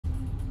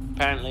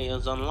Apparently it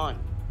was online.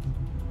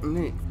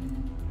 Neat.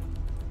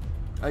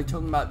 Are you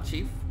talking about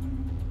Chief?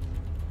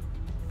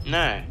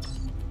 No.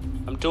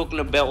 I'm talking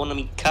about one of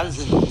my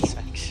cousins,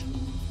 actually.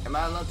 Am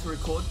I allowed to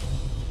record?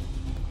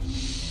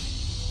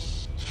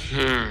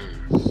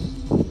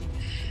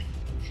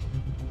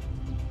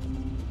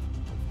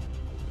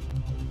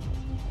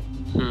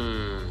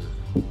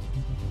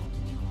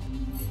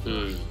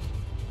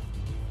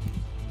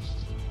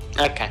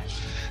 Okay.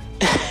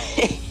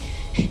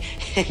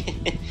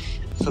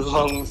 It's a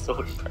long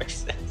thought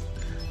process.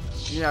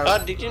 Yeah.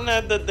 Oh, did you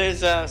know that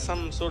there's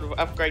some sort of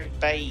upgraded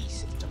bay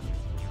system?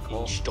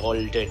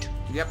 Installed it.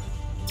 Yep.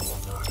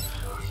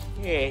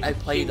 Yeah. I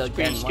played seems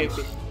again pretty once.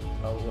 stupid.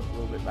 Oh, a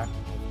little bit back.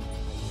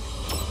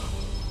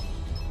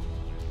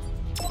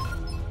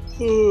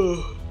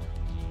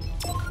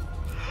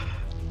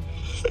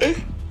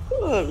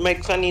 Oh, it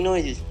makes funny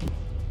noises.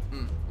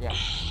 Yeah.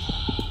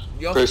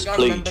 You also Press gotta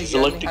play remember to you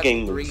select only the have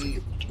game 3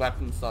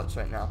 weapon slots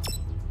right now.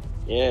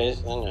 Yes,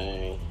 I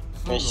know.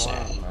 It's Come on,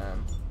 sad.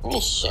 man.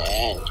 It's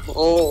sad.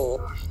 Oh.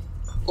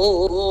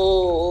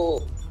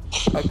 Oh.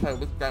 Okay,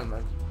 which game,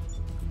 man?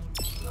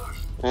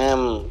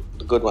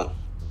 The good one.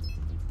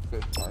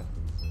 Good one.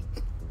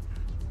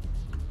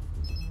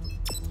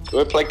 Do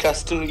I play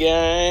custom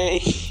game?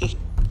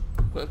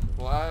 Quick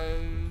play.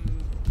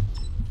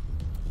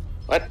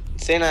 What?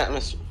 Sand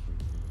atmosphere.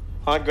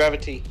 High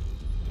gravity.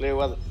 Clear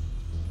weather.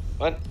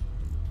 What?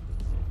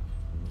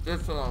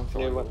 This one,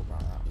 Yeah, what?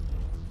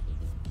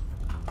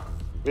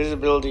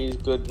 Visibility is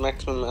good.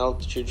 Maximum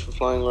altitude for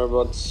flying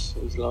robots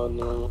is lower than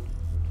normal.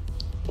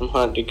 And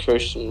height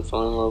decrease in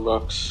flying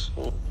robots.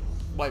 Yeah.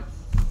 Wait,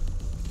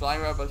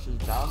 flying robots is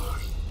down?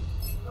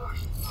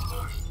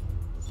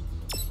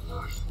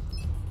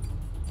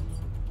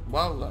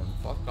 Well then,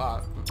 fuck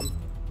that.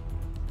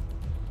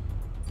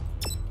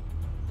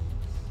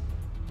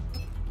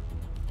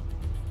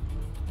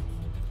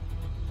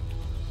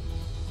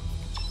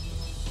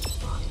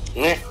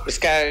 Yeah, let's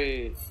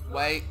go.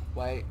 Wait.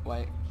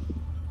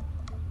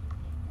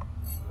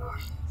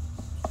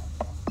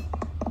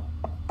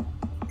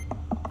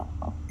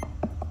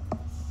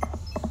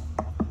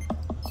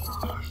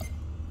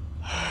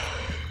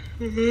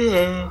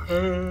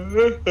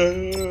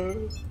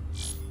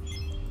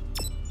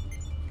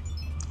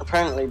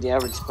 Apparently the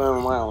average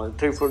sperm whale is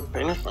 2-foot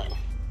penis brain.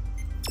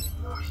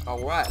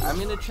 Alright, I'm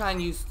gonna try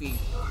and use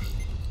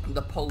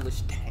the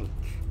Polish tank.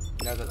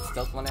 You know that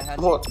stealth one I had?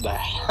 What the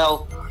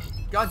hell?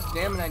 God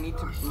damn it, I need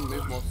to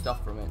remove more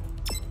stuff from it.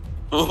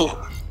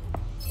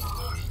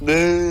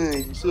 No,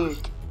 you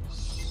suck.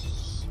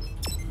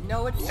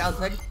 No, it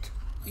doesn't.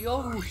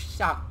 You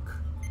suck.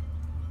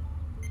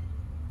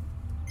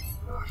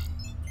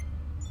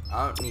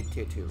 I don't need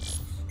tutorials.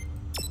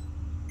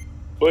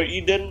 What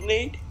you didn't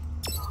need?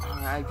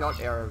 I got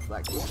arrows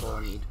like that's all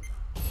I need.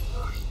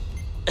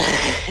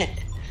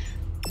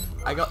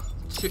 I got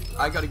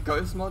a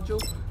ghost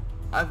module.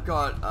 I've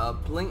got a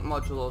blink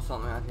module or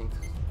something, I think.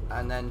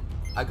 And then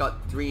I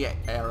got 3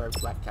 arrow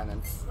flat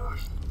cannons.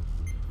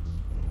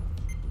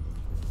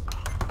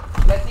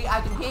 Jesse,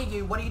 I can hear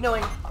you. What are you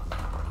doing?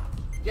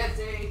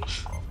 Jesse!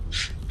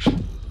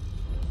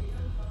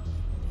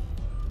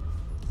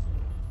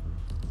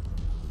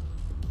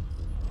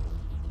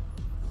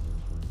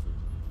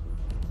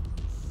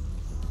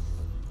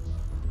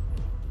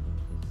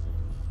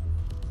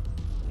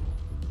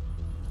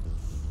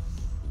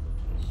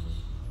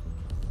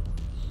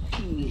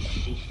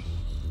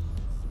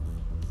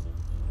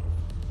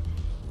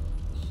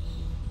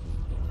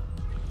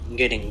 I'm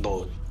getting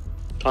bored.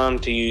 Time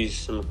to use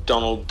some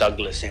McDonnell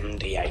Douglas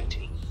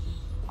MD-80.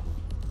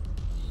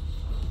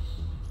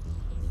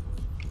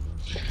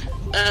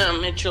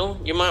 Mitchell,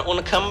 you might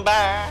want to come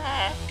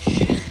back.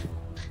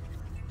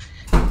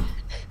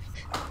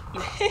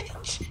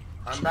 Mitch.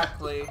 I'm back,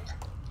 Lee.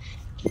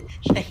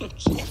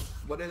 Thank you.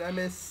 What did I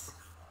miss?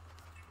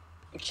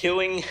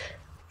 Queuing.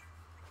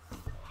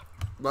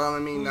 Well, I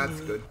mean, that's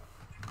good.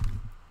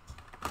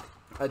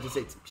 I just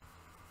ate some.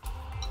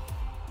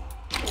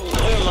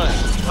 Where am I?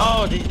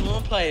 Oh, there's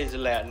more players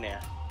allowed now.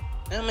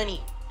 How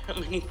many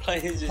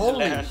players is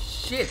Holy allowed?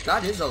 shit,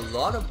 that is a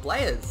lot of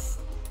players.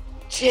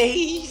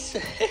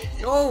 Jeez.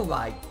 Oh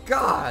my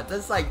god,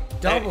 that's like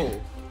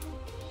double.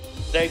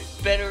 They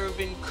better have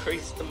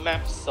increased the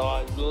map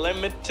size, let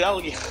me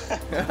tell you.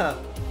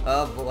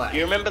 Oh boy.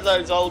 You remember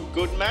those old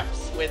good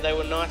maps where they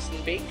were nice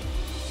and big?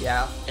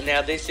 Yeah. And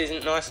now this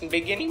isn't nice and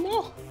big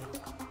anymore.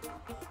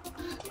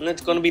 And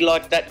it's gonna be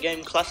like that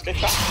game Cluster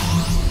Truck.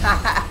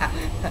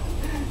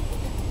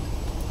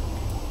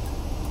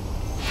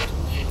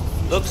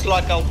 Looks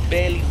like I'll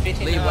barely fit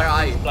in. Lee, where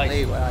are you? Place.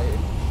 Lee, where are you?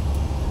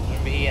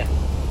 Over here.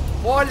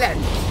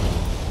 Poland!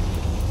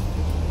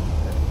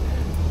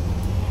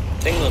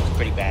 Thing looks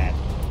pretty bad.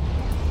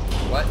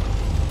 What?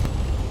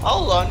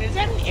 Hold on, is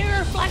that an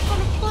error flag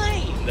on a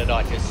plane that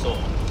I just saw?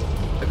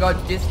 I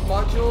got this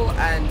module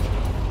and...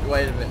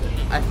 Wait a minute.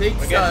 I think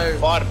We're getting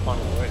so. fired upon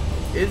already.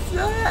 Is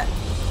that?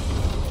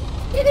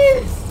 It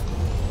is!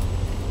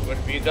 What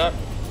have you got?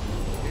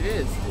 It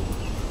is.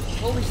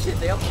 Holy shit,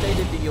 they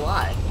updated the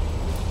UI.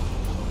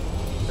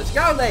 Let's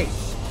Let's go, Lee!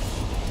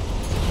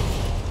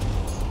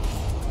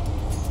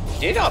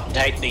 Did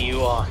update the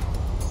UI.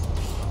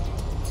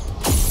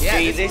 Yeah,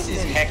 Gee, this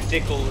is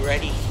hectic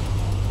already.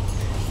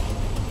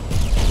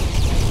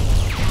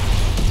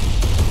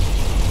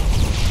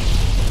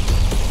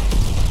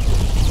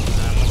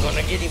 I'm not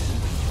gonna get him.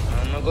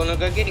 I'm not gonna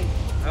go get him.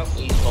 Oh,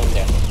 he's falling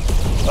down.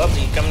 Oh,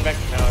 he's coming back.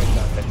 No, he's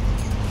coming back.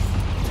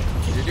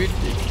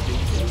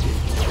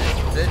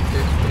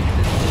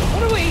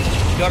 What do we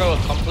got to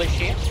accomplish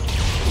here?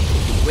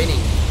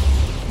 Winning.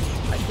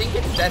 I think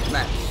it's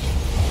deathmatch.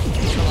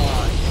 Come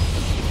on.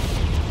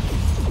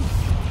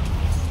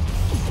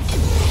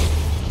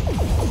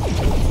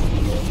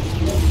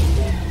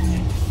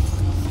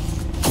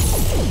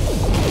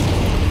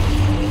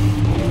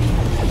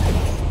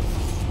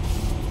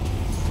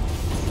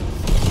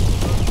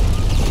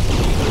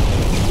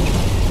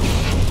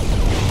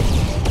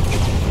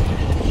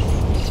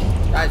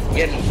 Guys,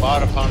 Getting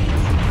fired upon.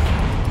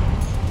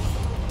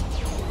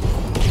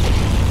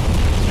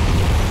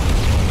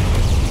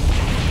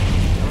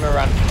 I'm gonna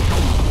run.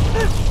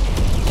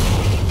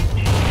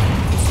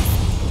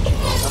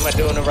 I'm gonna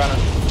doing a runner.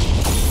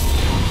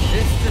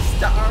 it's the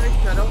start.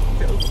 I don't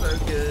feel so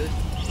good.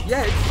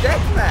 Yeah, it's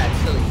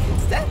deathmatch, Lee.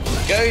 It's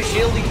deathmatch. Go,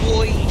 Shieldy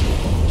boy.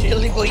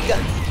 Shieldy boy, go.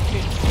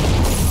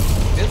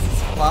 This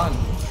is fun.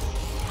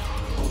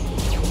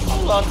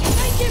 Hold on, can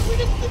I get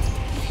rid of the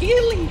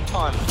healing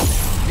timer?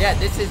 Yeah,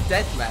 this is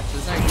deathmatch.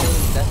 There's no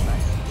healing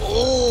deathmatch.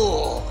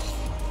 Oh.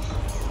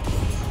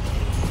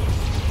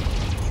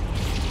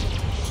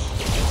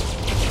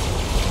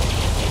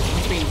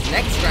 Which means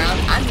next round,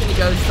 I'm gonna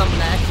go someone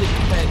that actually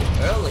prepared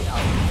earlier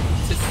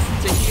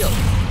to heal.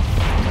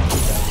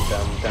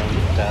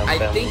 I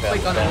think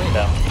we're gonna win.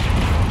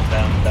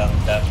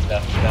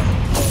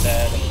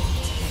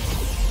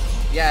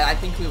 Yeah, I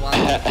think we won.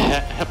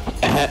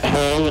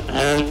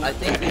 I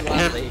think we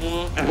won, Lee.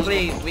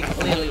 Lee, we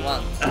clearly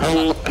won.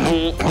 No,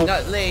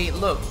 Lee,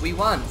 look, we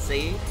won,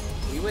 see?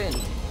 We win.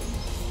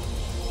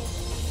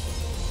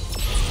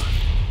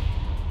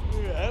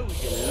 That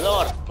was a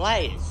lot of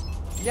players.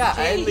 Yeah,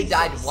 I only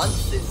died Jesus.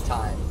 once this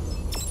time.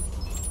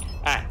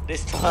 Ah,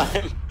 this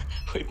time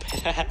we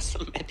better have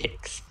some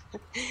medics.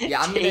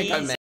 Yeah, I'm gonna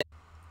go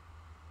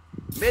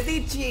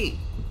Medici!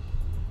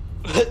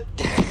 I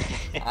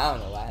don't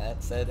know why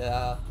that said,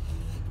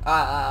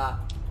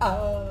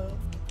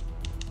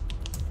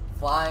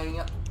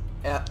 flying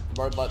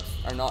robots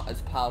are not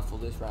as powerful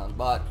this round,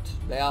 but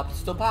they are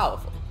still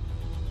powerful.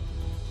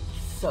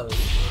 So...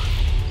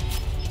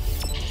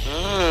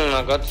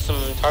 I got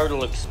some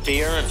total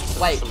experience.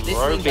 And Wait, some this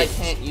robots. means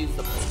I can't use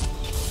them.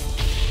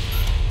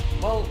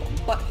 Well,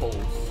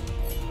 buttholes.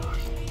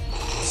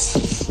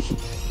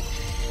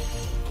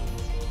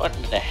 What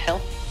the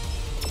hell?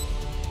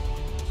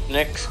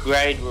 Next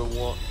grade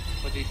reward.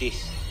 What is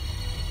this?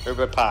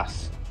 River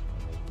Pass.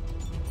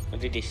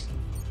 What is this?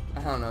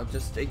 I don't know,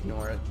 just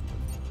ignore it.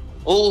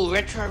 Oh,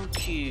 retro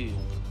cube.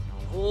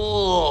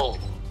 Oh.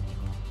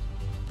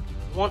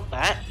 Want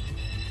that?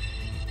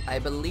 I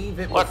believe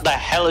it was... What the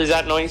hell is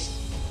that noise?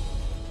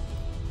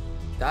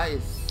 That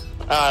is...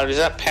 Oh, is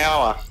that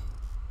power?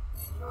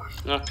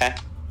 Okay.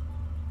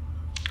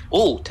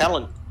 Oh,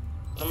 talent.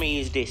 Let me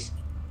use this.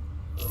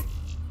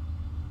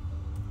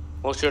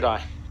 Or should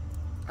I?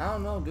 I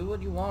don't know, do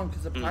what you want,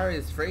 because the pirate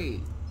is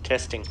free.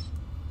 Testing.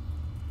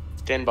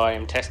 Stand by,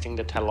 I'm testing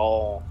the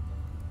talent.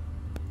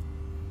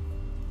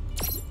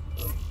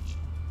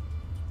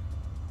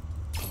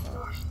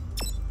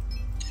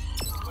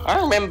 I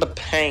remember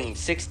paying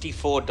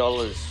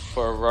 $64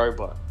 for a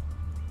robot.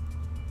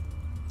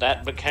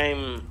 That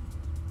became,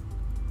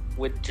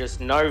 with just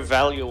no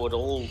value at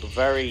all, the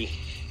very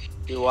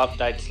few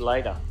updates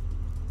later.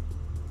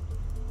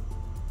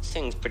 This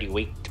thing's pretty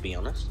weak, to be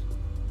honest.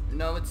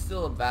 No, it's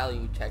still a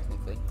value,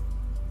 technically.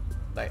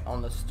 Like,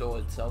 on the store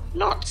itself.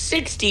 Not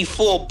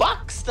 $64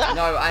 though!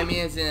 No, I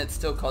mean as in it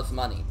still costs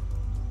money.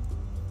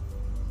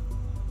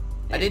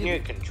 The new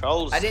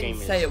control I scheme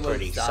didn't say is it was,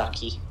 pretty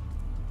sucky.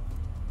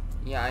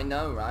 Yeah, I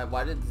know, right?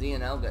 Why did Z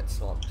and L get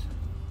swapped?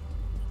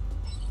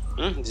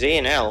 Z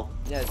and L?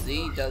 Yeah,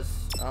 Z does...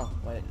 Oh,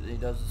 wait, Z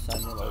does the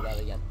same loadout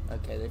again.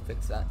 Okay, they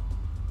fixed that.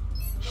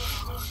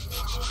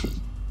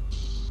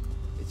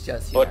 It's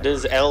just, What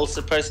does L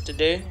supposed to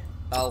do?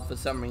 Oh, for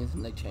some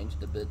reason they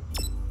changed a bit.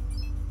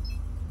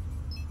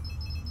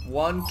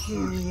 1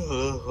 cube.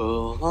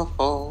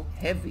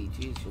 Heavy,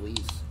 jeez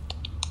Louise.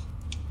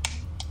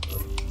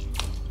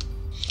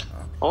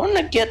 I want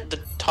to get the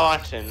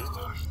Titan,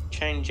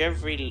 change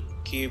every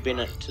cube in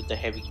it to the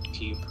heavy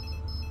cube.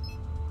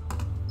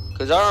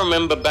 Because I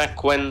remember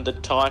back when the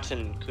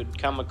Titan could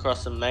come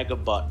across a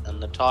Megabot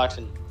and the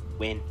Titan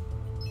win.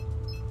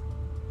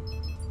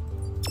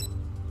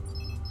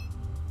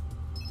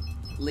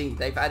 Lee,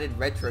 they've added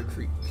retro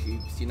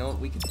cubes. You know what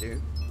we could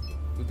do?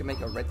 We can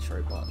make a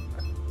retro bot.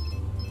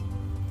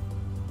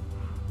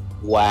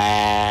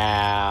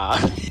 Wow.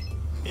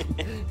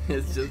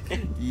 It's just,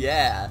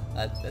 yeah,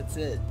 that's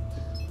it.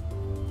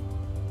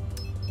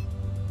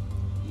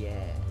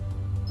 Yeah.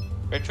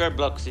 Retro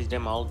blocks is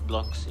them old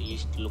blocks that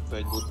used to look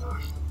very good.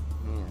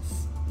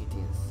 Yes, it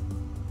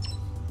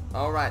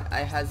Alright,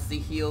 I has the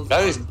heels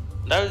Those on.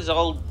 those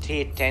old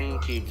tier 10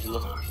 cubes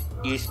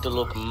used to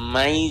look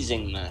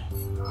amazing though.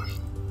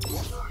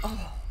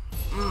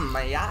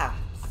 My ass.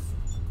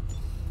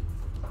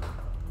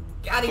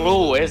 Got him.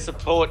 Oh, where's the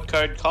port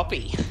code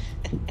copy?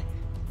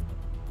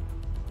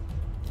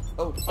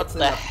 Oh, What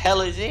the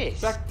hell is this?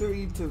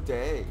 factory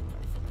today?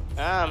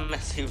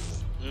 Massive.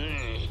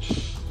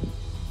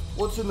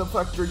 What's in the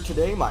factory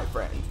today, my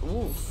friend?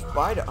 Ooh,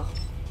 spider.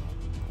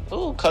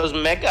 Oh,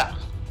 Cosmega.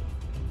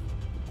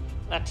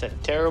 That's a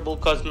terrible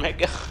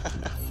Cosmega.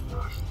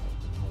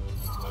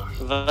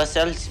 Was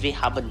else we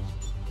haben?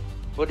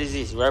 What is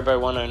this? Robo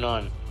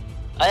 109.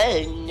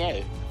 Oh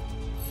no.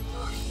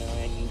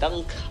 Nein,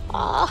 danke.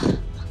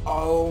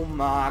 Oh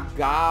my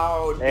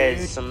god, There's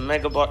dude. some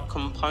Megabot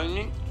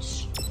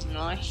components.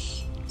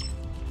 Nice.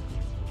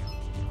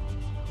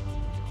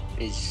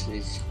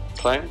 Is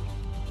plane.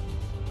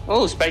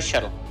 Oh, space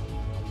shuttle.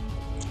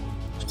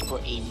 For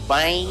a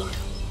main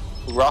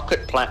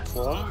rocket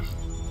platform.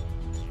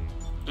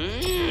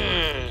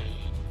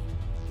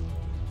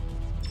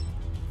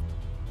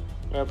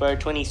 Robo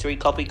 23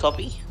 copy.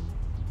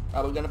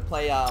 We're gonna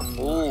play,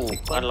 Ooh,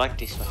 I like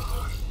this one.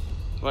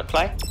 What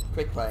play?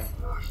 quick play.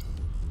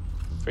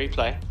 Free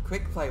play.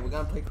 Quick play, we're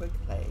gonna play quick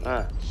play.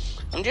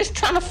 I'm just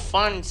trying to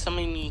find some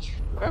of the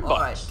robots.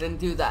 Alright, then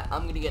do that.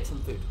 I'm gonna get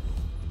some food.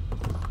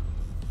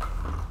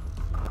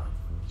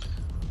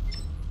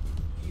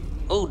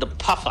 Oh, the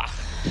puffer.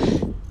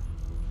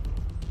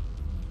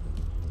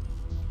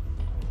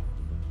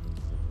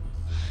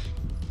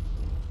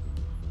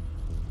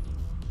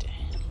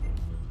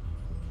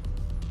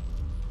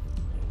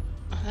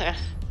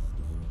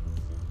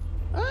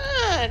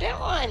 That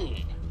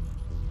one.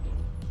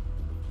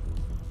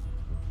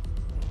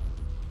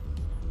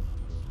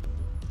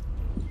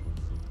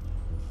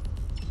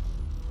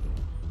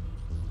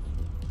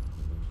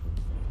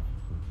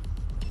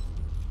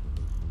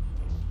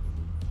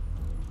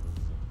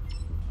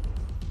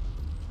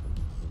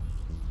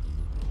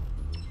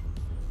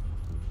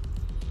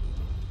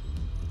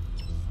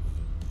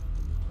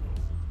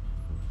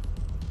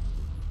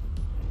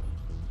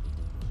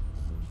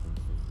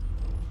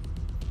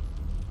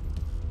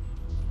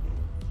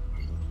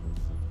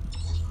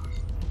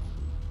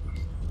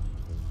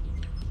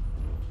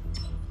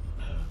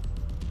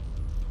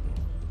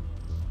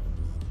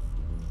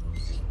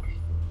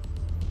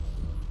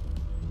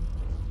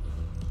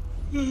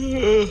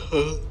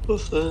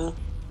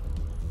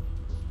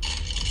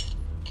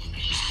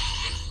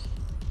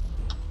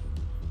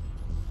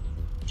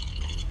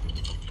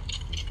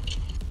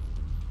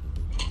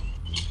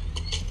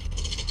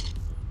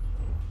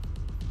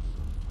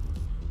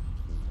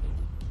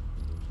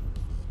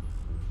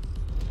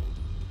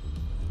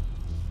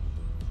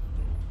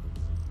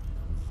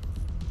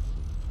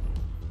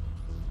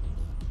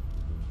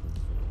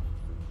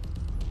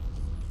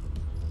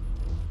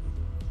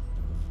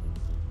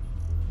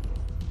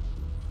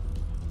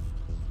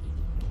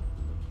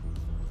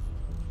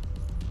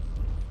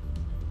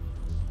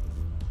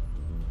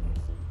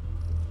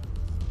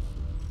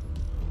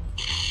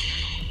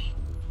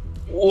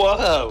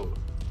 Whoa!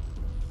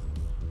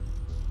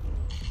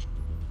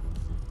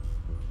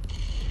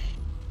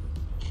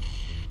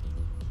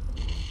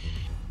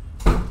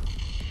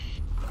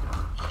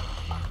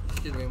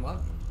 Excuse me, what?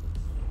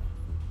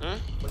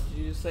 What did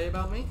you just say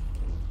about me?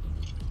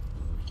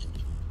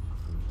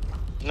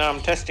 No, I'm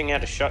testing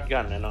out a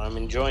shotgun and I'm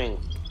enjoying.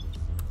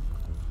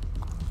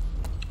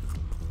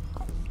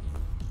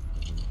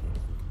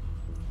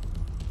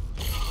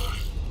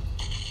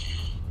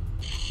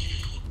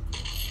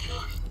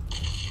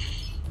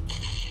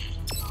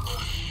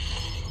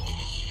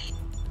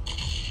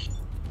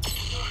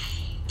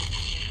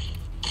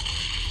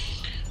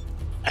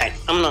 Hey,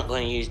 I'm not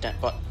going to use that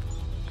bot.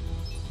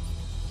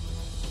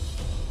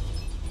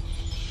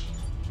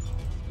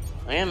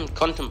 I am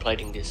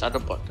contemplating this other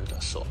bot that I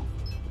saw.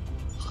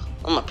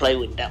 I'm gonna play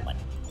with that one.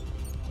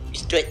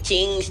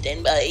 Stretching,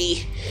 stand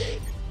by.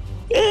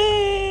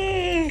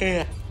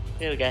 There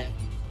we go.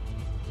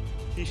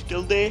 You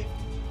still there?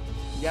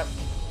 Yep.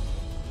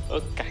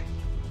 Okay.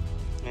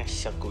 That's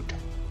so good.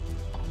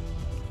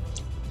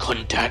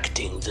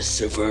 Contacting the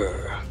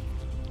server.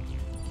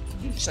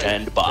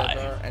 Stand by.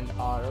 Trevor and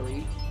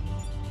Ari.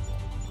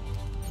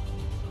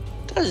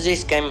 Does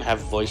this game have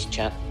voice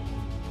chat?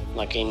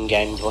 Like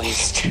in-game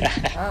voice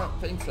chat? I don't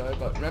think so,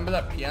 but remember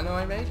that piano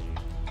I made?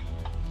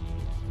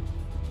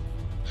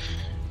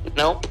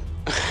 Nope.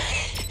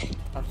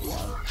 That's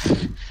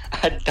why.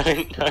 I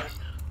don't know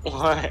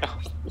why I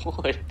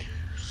would.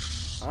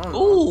 I don't know.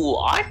 Ooh,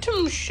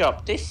 item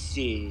shop. This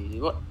is...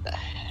 What the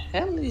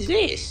hell is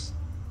this?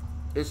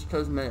 It's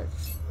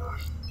cosmetics.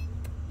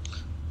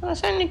 Oh,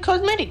 it's only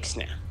cosmetics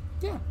now.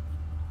 Yeah.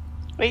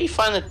 Where do you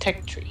find the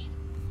tech tree?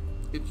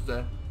 It's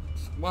there.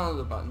 It's one of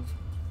the buttons.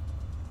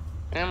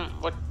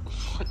 What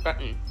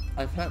button?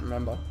 I can't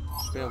remember.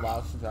 It's been a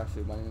while since I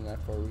actually went in there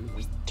for a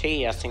reason.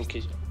 T, I think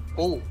is...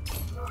 Ooh,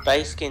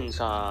 base skins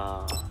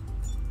are...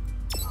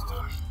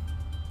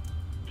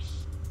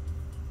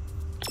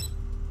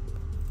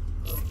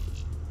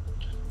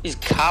 Is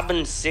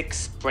Carbon 6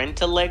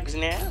 sprinter legs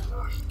now?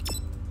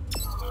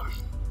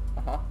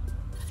 Uh-huh.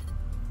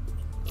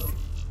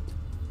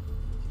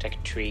 Take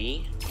a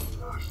tree.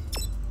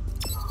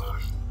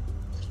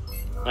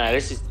 No,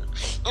 this is...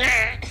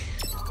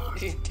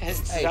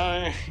 That's Hey,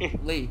 so...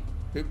 Lee,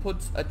 who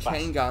puts a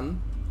chain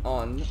gun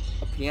on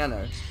a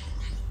piano?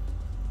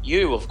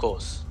 You, of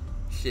course.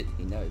 Shit,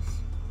 he knows.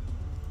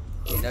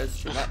 He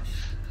knows too much.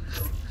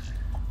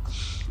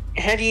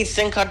 How do you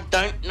think I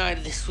don't know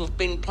this? We've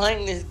been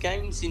playing this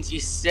game since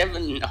you're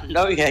 7. I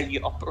know how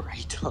you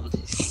operate on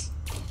this.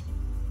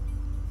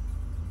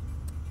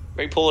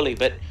 Very poorly,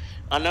 but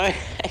I know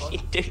how you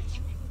do.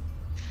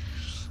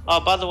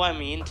 Oh, by the way,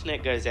 my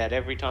internet goes out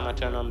every time I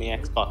turn on the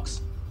Xbox.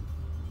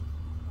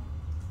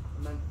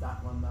 I meant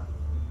that one, that.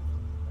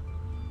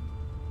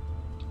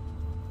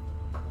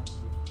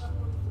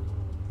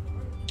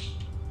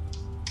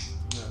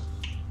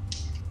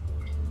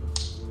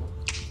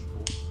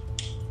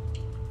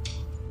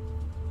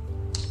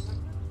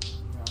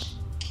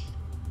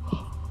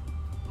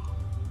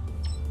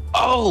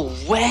 Oh,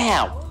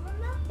 wow!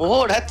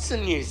 Oh, that's a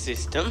new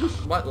system.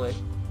 What, Lee?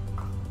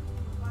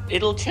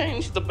 It'll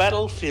change the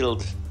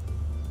battlefield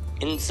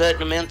in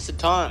certain amounts of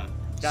time.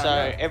 Yeah, So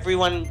I know.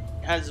 everyone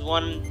has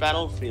one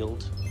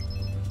battlefield.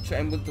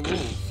 Same with the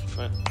rules.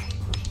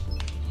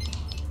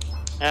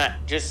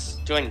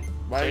 Just join.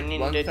 Wait, Join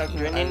in one the, second,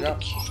 join I in the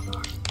got- queue.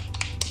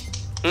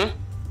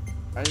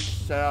 I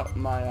just set up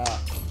my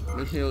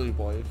Healy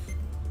boys.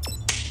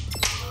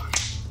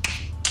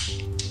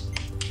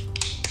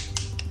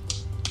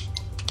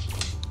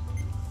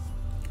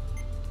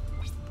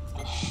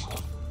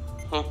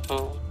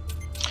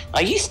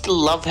 I used to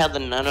love how the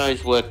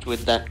nanos worked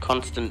with that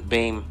constant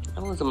beam.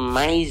 That was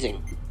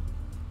amazing.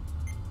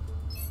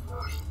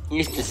 I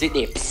used to sit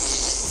there.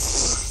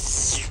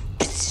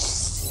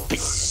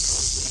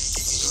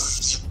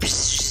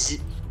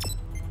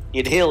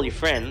 You'd heal your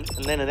friend,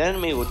 and then an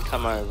enemy would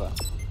come over.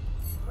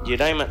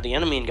 You'd aim at the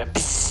enemy and go, and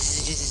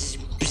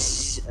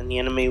the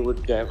enemy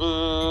would go,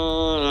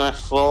 my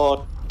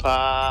fort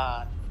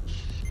part.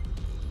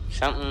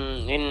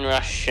 Something in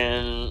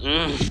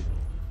Russian.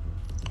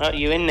 Oh,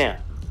 you in now?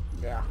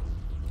 Yeah.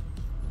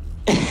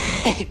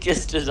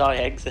 Just as I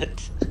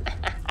exit.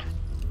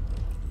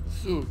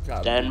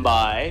 Stand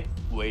by,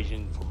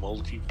 waiting for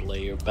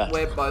multiplayer battle.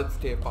 We're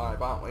both tier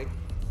 5, aren't we?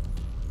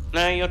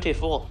 No, you're tier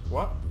 4.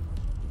 What?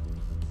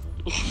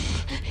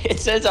 It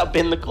says up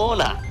in the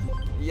corner.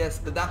 Yes,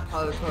 but that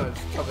part of the corner is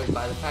covered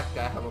by the fact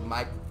that I have a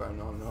microphone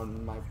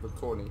on my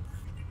recording.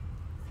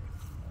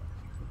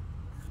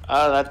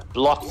 Oh, that's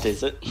blocked,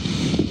 is it?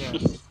 Yeah.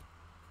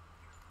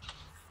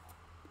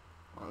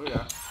 Oh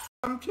yeah.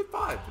 I'm tier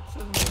 5. It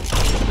says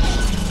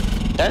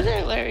Does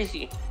it? Where is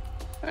he?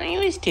 Oh, he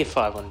is tier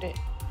 5 on there.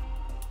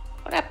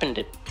 What happened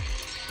to...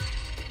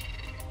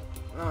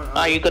 no,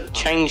 Oh, you got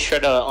Chain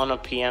Shredder on a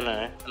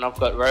piano, and I've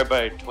got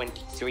Robo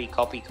 23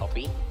 copy.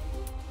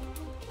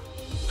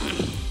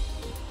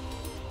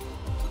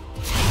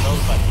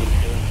 Smells like he's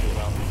doing too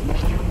well.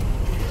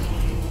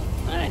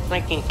 Ah, it's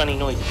making funny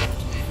noises.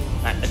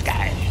 Alright, let's go.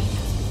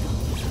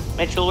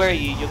 Mitchell, where are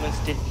you? You're gonna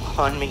sit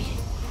behind me.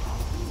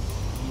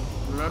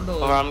 remember,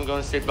 Or I'm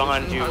gonna sit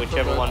behind you,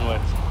 whichever one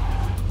works.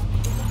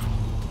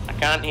 I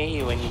can't hear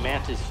you when your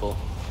mouth is full.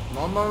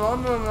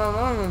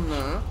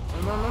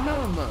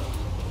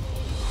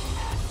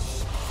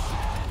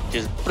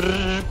 Just ready.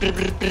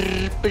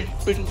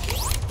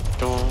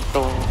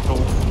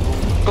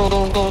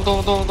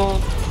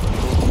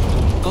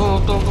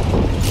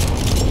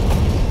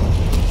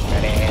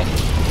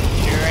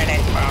 You're ready,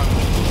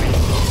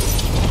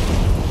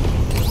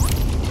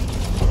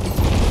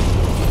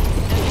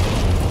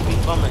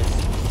 Big bombers.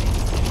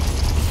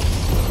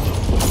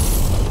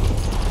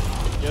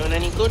 Doing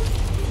any good?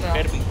 Yeah.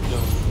 Better be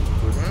doing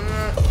good.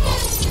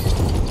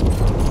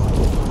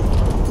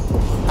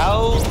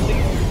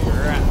 Holy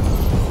crap.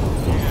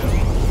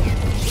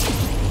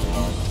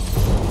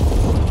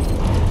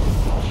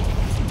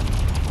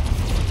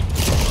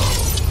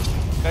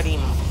 Got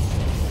him.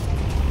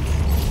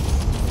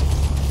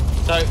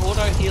 So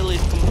auto heal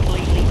is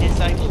completely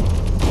disabled.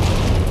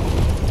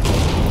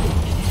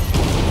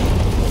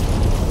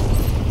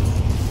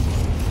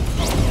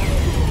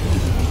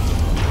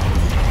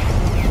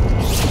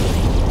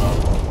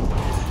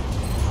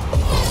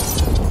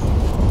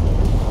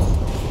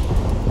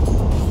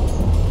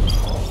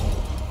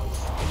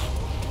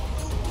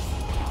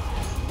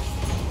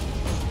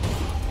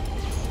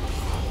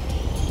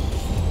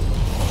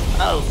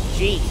 Oh,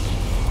 gee.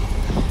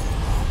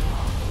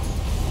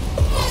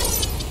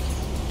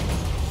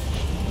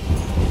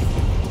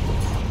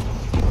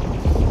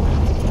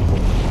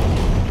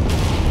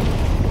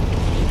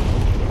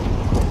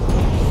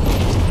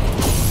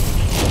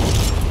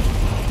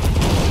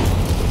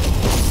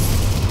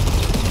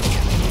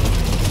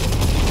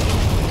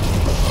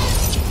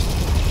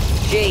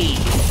 Gee.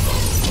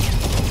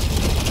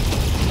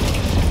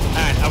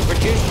 Alright, I've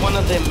reduced one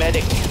of their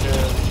medics to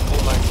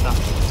almost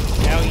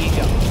nothing. How are you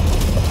going?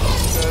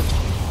 Good.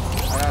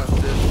 I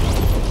have this.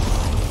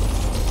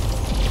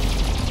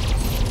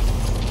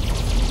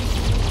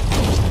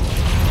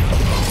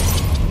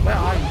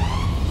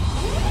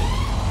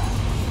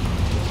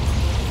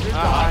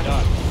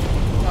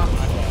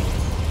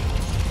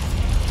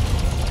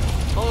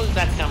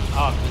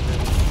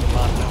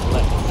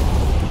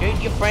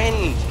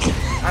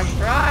 friend. I'm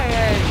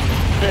trying.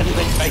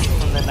 Friendly face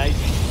from the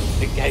nation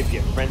that gave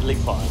you friendly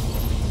fire.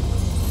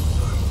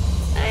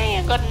 Hey,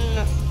 I got an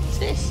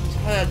assist.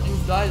 Hey, I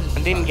didn't die this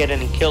I didn't time. get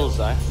any kills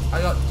though.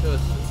 I got 2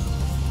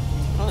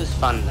 assists. That was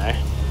fun though.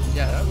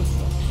 Yeah, that was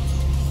fun.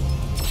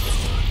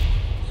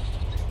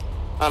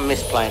 I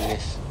miss playing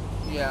this.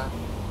 Yeah.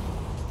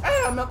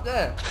 Hey, I'm up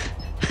there.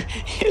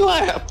 You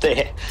are up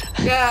there.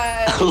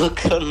 Yay!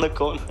 Look on the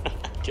corner.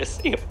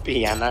 Just see a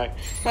piano.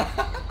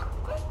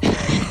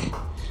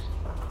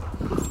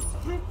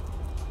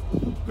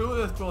 Who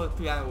would have thought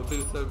the piano would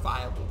be so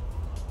viable?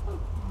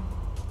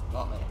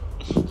 Not me.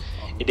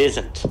 It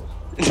isn't.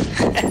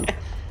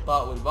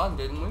 But we won,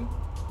 didn't we?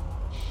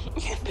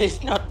 Yeah, but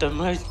it's not the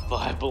most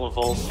viable of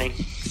all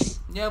things.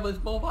 Yeah, but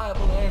it's more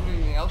viable than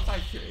everything else I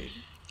created.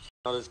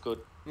 Not as good.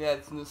 Yeah,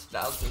 it's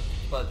nostalgic,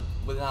 but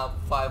without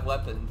 5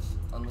 weapons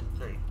on the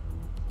street.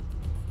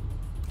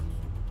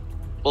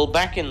 Well,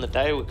 back in the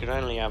day, we could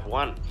only have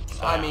one.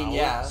 So I mean,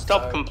 yeah.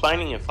 Stop so-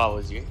 complaining if I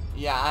was you.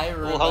 Yeah, I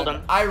remember. hold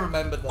on. I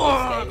remember those Oh,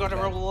 days. I got a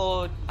man.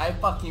 reward. I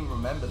fucking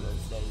remember those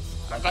days.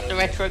 I got the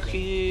retro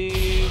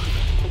cube.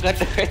 I got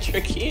the retro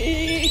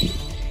cube.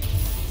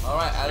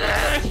 Alright, I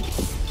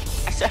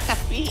love I'm so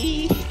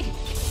happy.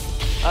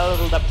 I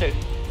leveled up too.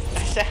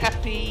 I'm so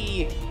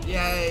happy. that.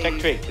 Yay! Check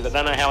trick, because I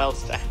don't know how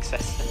else to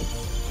access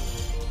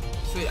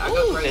it. Sweet, I Ooh,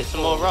 got great there's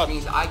some more sword, rods.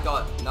 which means I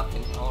got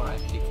nothing. Alright,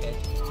 dickhead.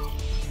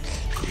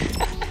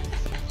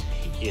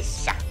 You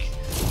suck.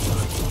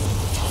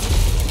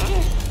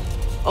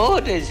 Oh,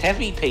 there's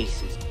heavy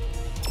pieces.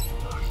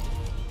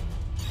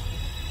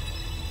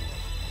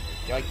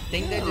 I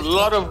think they're A just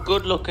lot of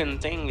good looking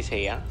things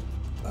here.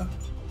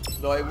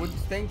 Though I would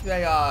think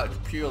they are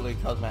purely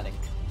cosmetic.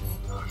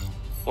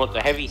 What,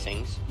 the heavy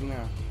things?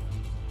 Yeah.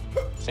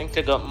 I think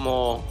they got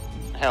more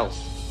health.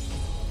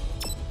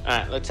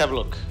 Alright, let's have a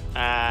look.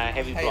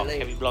 Heavy Hey, block, Lee.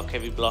 heavy block,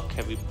 heavy block,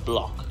 heavy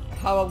block.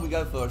 How about we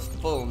go for a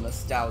full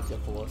nostalgia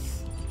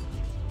force?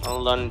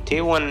 Hold on,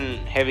 tier 1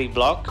 heavy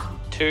block,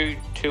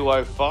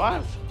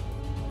 205.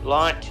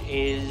 Light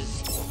is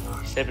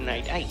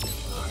 788.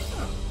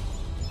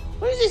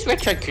 What is this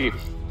retro cube?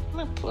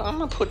 I'm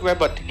gonna put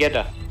robot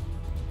together.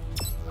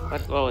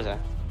 What was that?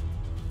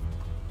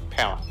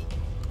 Power.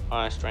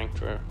 Higher strength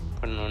for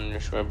putting on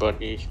this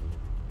robot is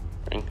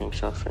ranking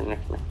software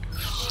next match.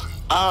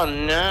 Oh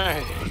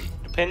no!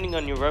 Depending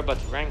on your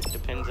robot's rank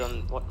depends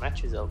on what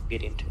matches I'll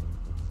get into.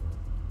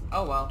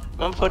 Oh well.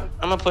 I'm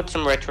gonna put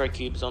some retro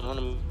cubes on one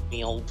of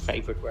my old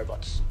favorite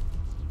robots.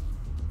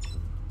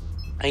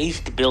 I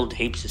used to build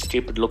heaps of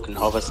stupid looking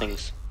hover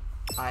things.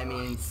 I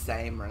mean,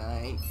 same,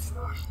 right?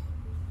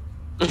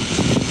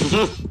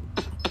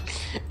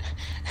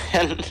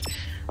 And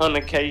on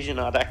occasion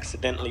I'd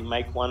accidentally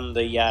make one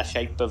the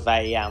shape of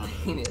a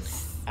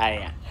Penis.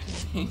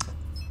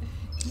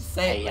 Just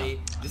say it, Hey, Lee.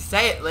 Just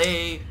say it,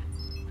 Lee.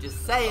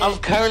 Just say it.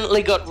 I've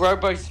currently got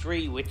Robo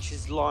 3, which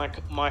is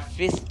like my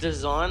 5th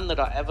design that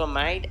I ever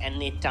made,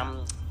 and it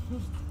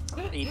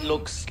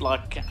looks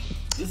like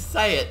Just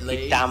say it,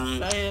 Lee.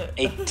 Say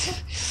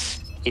it.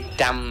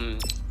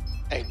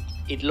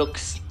 it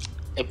looks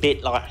a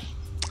bit like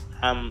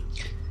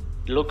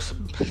looks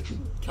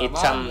Come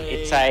on, Lee.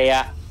 it's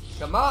a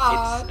Come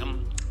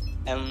on.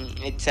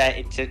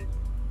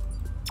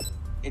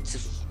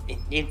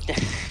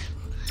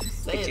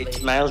 Say it, it's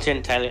Lee. male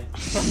genitalia.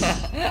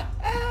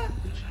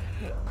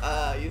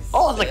 You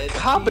Oh, the said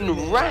Carbon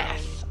penis.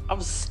 Wrath!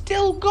 I've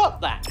still got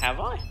that, have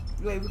I?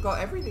 Wait, we've got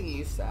everything you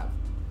used to have.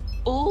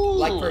 Ooh.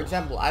 Like, for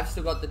example, I've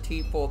still got the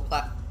tier 4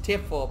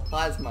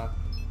 plasma.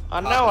 I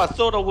know, I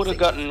thought I would have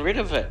gotten rid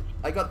of it.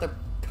 I got the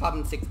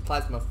carbon 6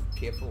 plasma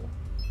tier 4.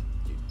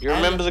 You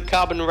remember the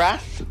Carbon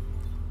Wrath?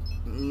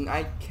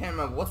 I can't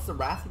remember. What's the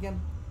wrath again?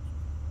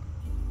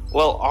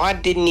 Well, I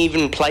didn't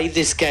even play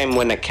this game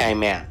when it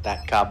came out,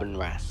 that Carbon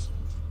Wrath.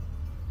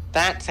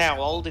 That's how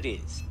old it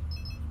is.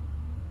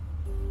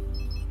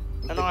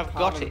 And The I've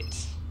got carbon-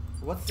 it.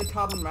 What's the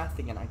carbon wrath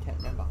again? I can't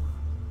remember.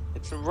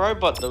 It's a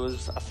robot that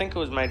was, I think it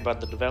was made by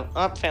the developer.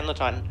 Oh, I found the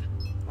Titan.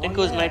 I think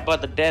Oh, it was yeah. made by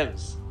the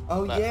devs.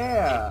 Oh But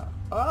yeah.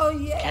 Oh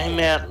yeah. Came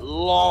out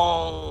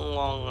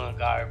long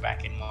ago,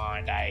 back in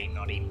my day.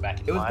 Not even back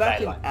in It was my back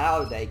day. in like,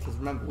 our day, because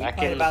remember, we back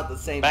played in about the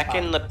same back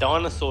time. in the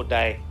dinosaur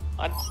day.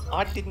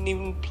 I didn't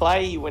even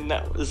play when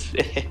that was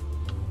there.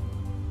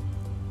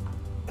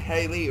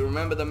 Hey Lee,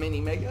 remember the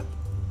mini mega?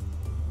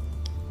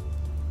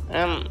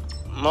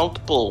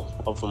 Multiple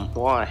of them.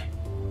 Why?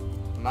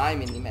 My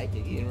mini mega,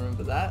 you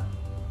remember that?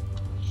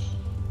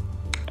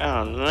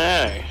 Oh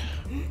no.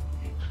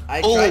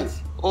 I tried.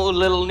 Oh,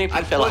 little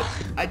nippy fella.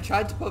 I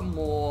tried to put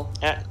more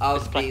Yeah,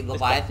 let's of play, the let's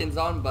play. Leviathans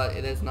on, but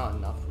there's not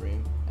enough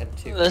room. At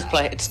 2. Let's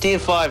play. It's tier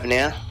 5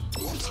 now.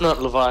 It's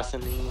not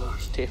Leviathan anymore.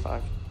 It's tier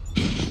 5.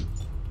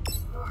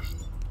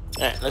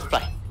 Alright, let's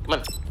play. Come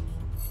on.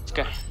 Let's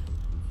go.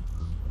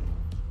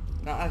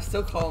 No, I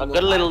still call I him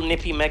got a little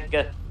Leviathan. nippy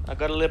mega. I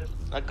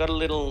got a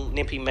little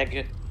nippy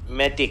mega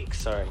medic.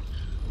 Sorry.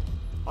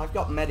 I've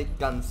got medic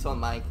guns on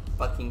my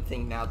fucking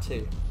thing now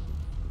too.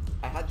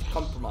 I had to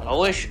compromise.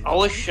 I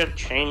wish I'd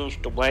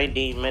changed the way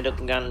the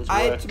medic guns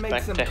I had worked to make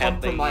back some to how they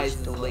used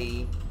compromises, to work.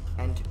 Lee,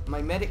 and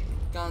my medic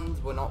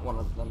guns were not one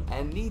of them,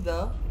 and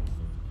neither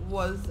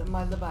was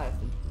my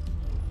Leviathan.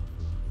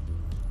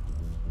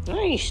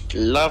 I used to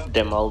love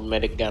them old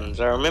medic guns.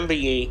 I remember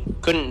you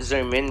couldn't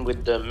zoom in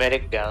with the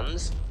medic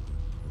guns.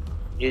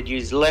 You'd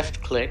use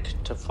left click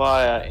to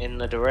fire in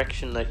the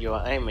direction that you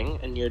were aiming,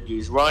 and you'd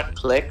use right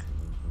click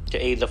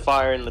to either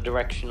fire in the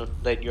direction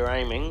that you're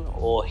aiming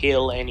or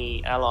heal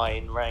any ally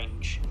in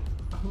range.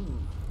 Ooh.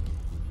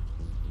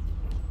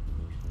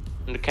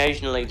 And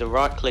occasionally the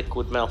right click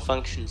would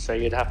malfunction, so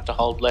you'd have to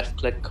hold left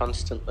click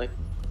constantly.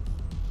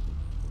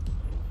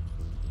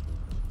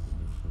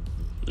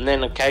 And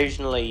then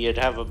occasionally you'd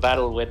have a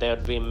battle where there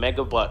would be a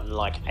megabot and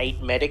like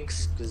 8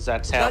 medics, because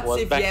that's how it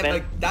was back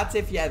then. That's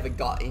if you ever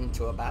got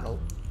into a battle.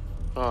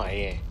 Oh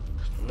yeah.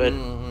 But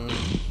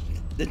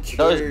The true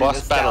those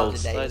boss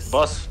battles, days. those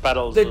boss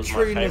battles The was my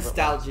true favorite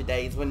nostalgia one.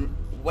 days when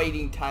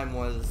waiting time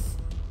was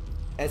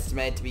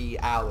estimated to be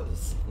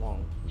hours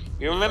long.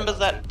 You remember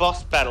that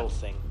boss battle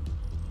thing?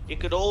 You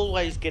could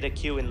always get a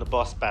queue in the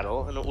boss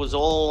battle, and it was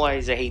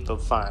always a heap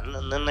of fun,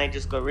 and then they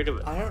just got rid of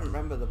it. I don't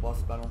remember the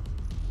boss battle.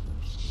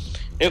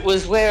 It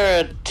was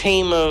where a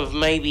team of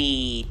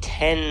maybe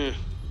 10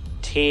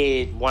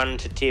 tier 1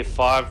 to tier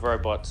 5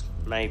 robots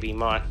maybe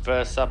might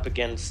verse up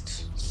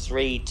against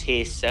 3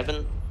 tier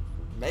 7,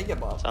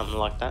 Megabots. something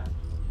like that.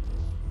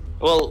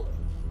 Well,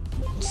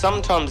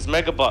 sometimes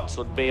megabots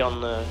would be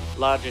on the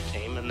larger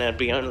team and there'd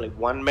be only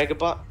 1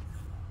 megabot,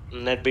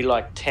 and there'd be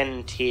like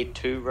 10 tier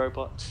 2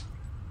 robots.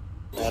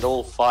 They'd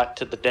all fight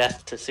to the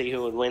death to see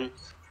who would win.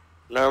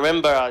 And I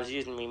remember I was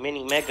using my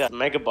mini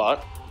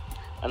megabot,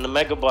 and the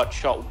megabot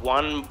shot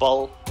 1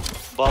 bolt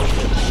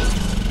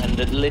and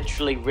it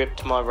literally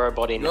ripped my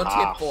robot in You're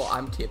half. tier 4,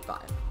 I'm tier 5.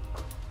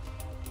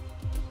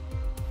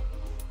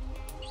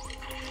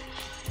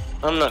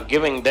 I'm not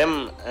giving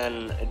them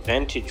an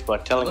advantage by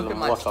telling Look them at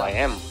my what stuff. I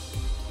am.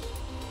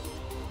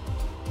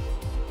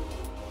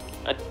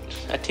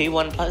 A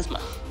T1 plasma.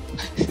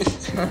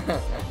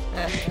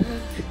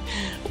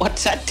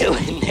 What's that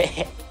doing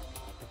there?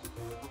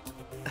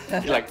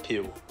 You're like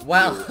pew.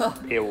 Well,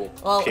 Pew.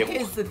 well, pew,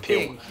 here's the pew.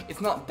 thing.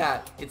 It's not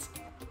that. It's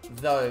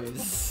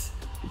those.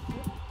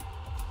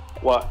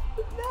 What?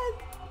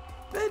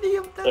 Many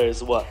of them.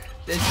 There's what?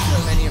 There's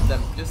so many of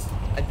them. Just,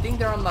 I think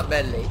they're on my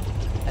belly.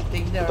 I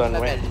think they're on my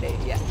Where? belly.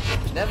 Yeah.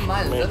 Never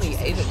mind. There's only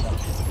 8 of them.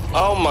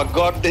 Oh my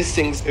god, this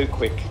thing's too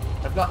quick.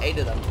 I've got 8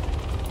 of them.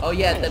 Oh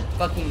yeah, the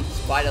fucking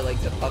spider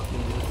legs are fucking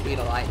the speed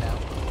of light now.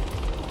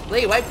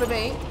 Lee, wait for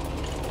me.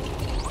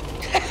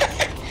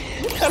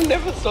 I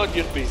never thought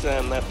you'd be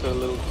saying that to a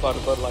little spider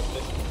bot like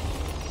this.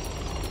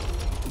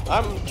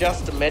 I'm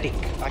just a medic.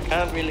 I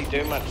can't really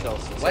do much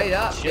else except Wait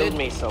up, shield dude.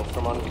 myself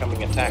from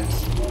oncoming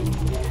attacks.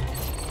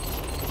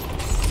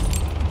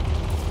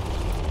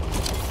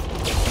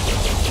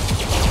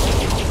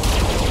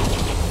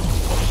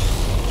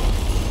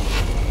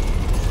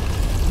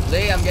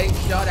 Lee, I'm getting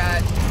shot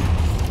at.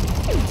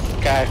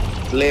 Okay,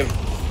 live.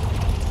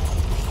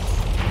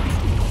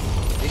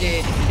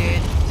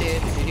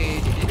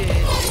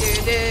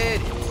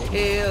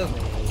 Heal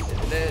me.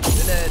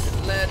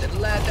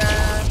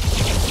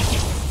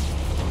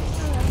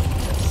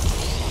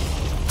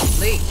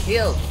 Lee,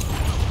 heal.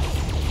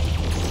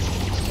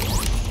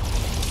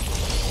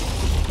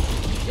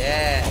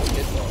 Yeah,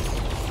 good one.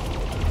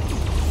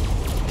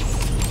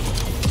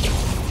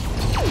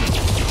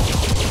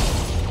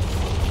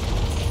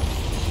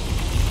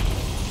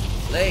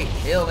 Lee,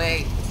 heal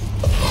me.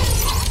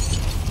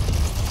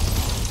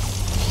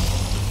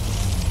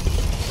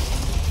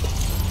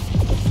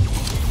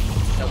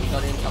 No, we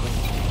got incoming.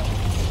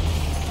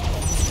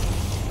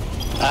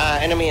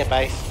 Enemy at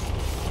base.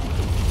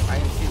 I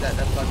can see that.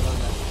 That's what I'm talking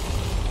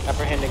about.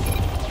 Apprehending.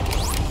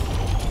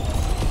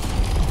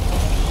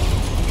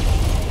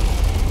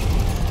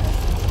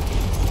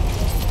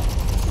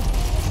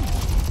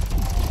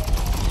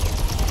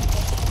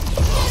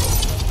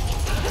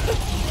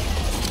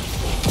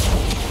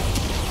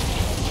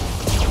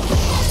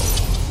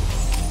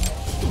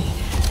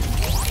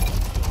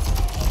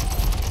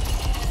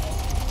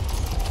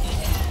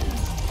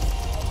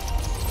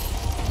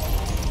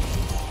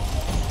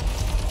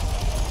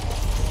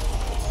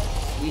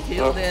 We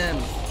healed him.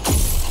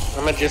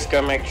 I'm gonna just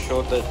go make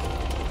sure that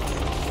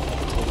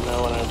there's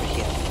no one over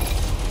here.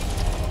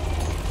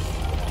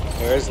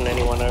 There isn't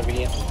anyone over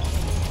here.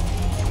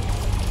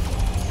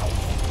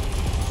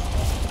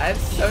 I have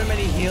so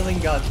many healing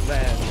guns,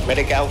 man.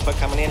 Medic Alpha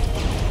coming in.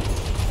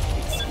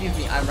 Excuse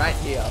me, I'm right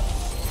here.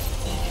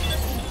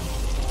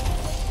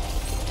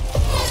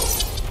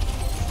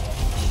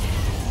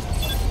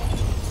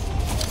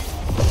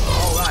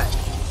 Alright.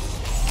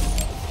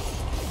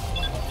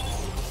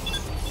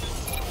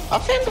 I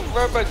found a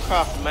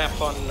Robocraft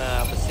map on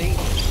the sea.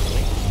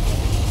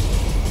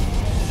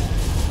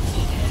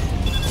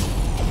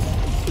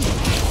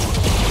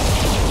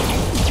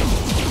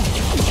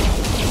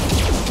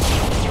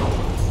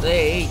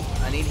 Lee,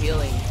 I need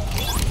healing.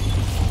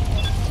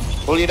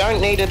 Well, you don't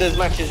need it as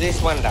much as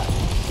this one does.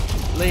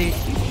 Lee,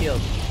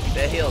 healed.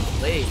 They're healed.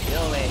 Please,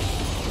 heal me.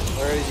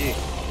 Where is he?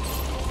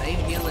 I need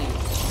healing.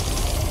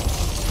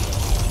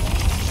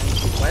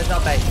 Where's our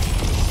base?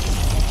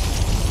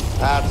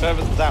 It's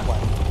over that way.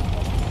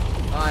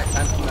 Alright,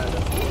 time to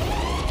murder.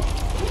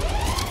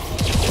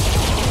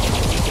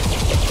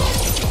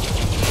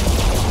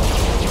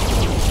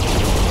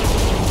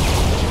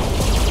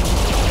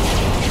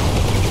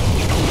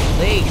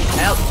 Please,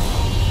 help!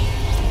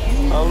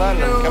 Hold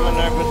on, I'm coming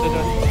over to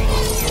the...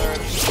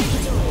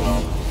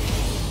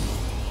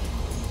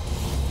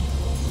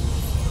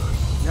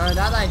 No,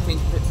 that I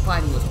think that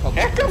fighting was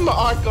probably... How come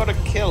I got a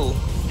kill?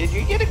 Did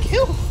you get a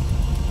kill?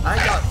 I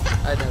got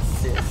an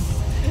assist.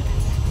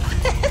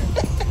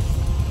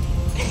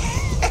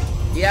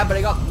 Yeah, but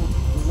I got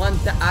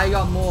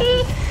more.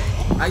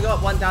 I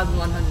got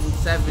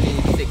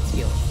 1,176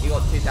 kills. You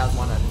got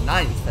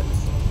 2,197.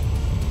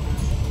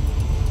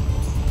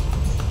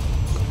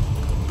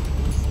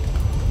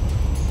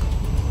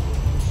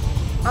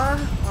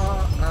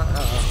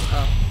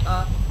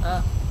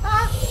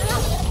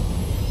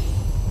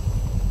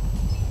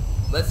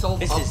 Let's all.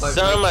 This is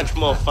so much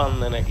more fun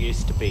than it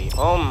used to be.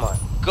 Oh my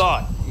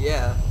god.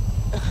 Yeah.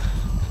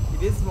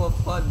 It is more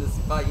fun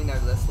despite, you know,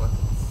 less weapons.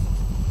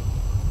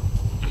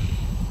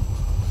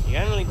 The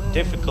only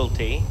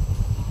difficulty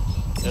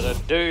that I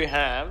do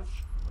have,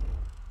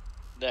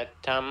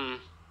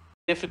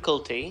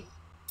 difficulty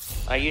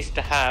I used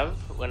to have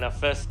when I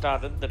first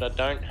started that I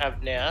don't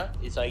have now,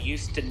 is I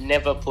used to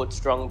never put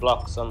strong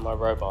blocks on my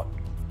robot.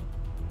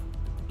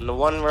 And the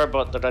one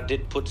robot that I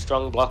did put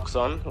strong blocks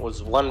on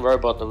was one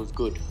robot that was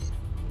good.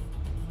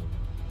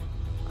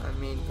 I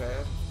mean,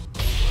 fair.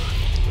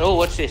 Oh,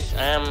 what's this?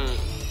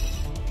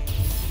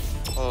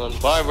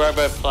 Buy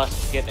Robo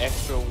Plus to get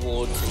extra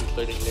rewards,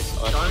 including this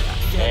item. Don't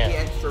get the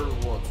extra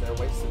rewards, they're a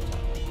waste of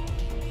time.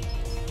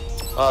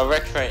 Oh,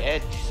 Retro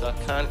Edge, so I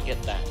can't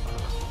get that.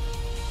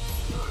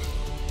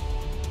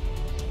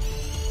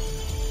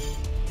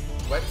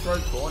 Retro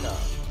Corner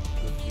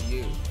with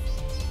you.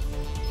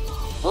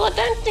 Well, I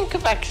don't think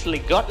I've actually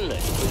gotten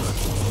it.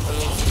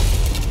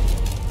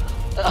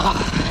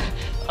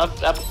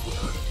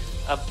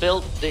 I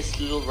built this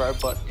little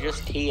robot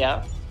just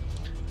here.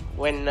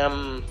 When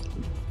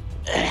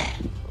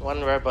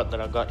one robot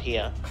that I got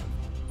here,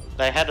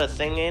 they had a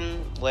thing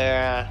in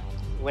where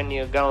when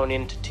you're going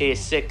into tier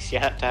 6, you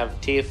had to have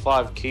tier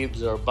 5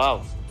 cubes or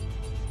above.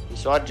 And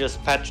so I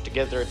just patched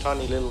together a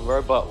tiny little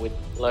robot with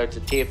loads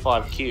of tier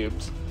 5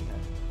 cubes.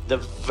 The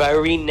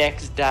very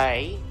next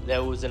day,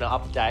 there was an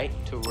update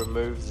to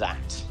remove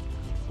that.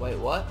 Wait,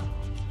 what?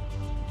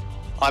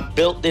 I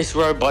built this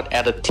robot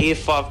out of tier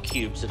 5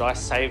 cubes that I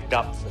saved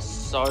up for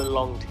so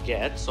long to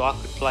get, so I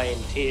could play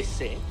in tier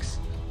 6.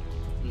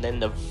 And then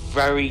the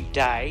very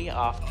day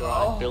after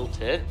I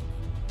built it,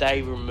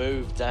 they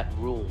removed that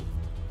rule.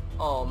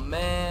 Oh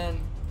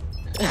man,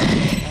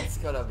 that's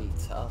gotta be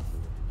tough.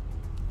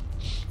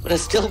 But I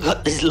still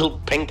got this little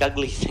pink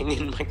ugly thing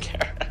in my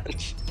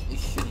garage. You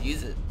should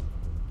use it.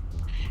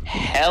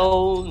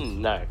 Hell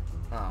no.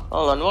 Oh.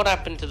 Hold on, what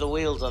happened to the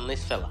wheels on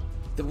this fella?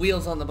 The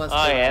wheels on the bus.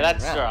 Oh yeah,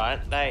 that's right.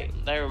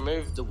 They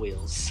removed the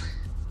wheels.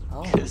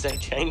 Because they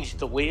changed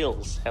the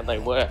wheels, how they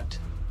worked.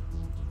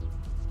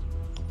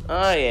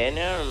 Oh yeah,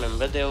 now I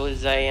remember there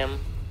was a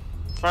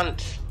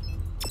front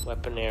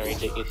weapon area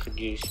that you could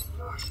use.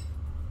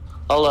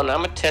 Hold on,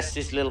 I'm gonna test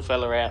this little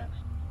fella out.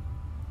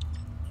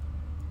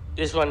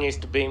 This one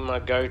used to be my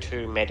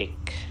go-to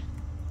medic.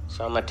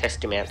 So I'm gonna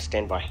test him out,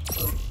 stand by.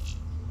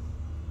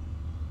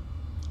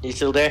 You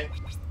still there?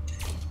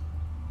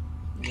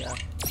 Yeah.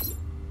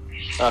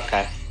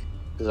 Okay.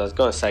 Because I was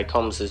gonna say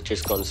comms has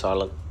just gone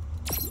silent.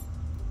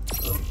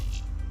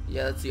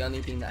 Yeah, that's the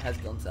only thing that has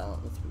gone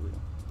silent, let's be real.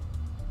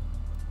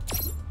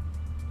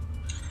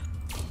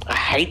 I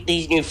hate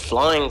these new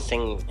flying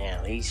things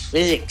now. These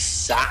physics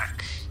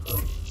suck.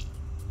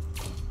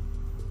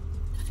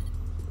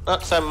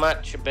 Not so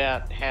much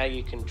about how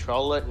you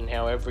control it and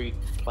how every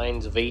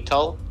plane's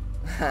VTOL.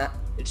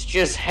 It's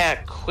just how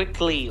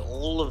quickly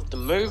all of the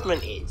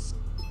movement is.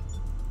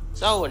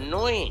 So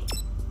annoying.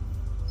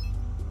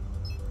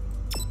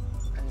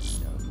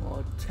 No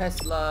more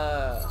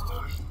Tesla.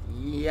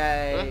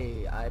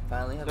 Yay! Huh? I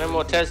finally have. No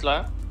more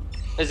Tesla.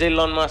 Is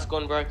Elon Musk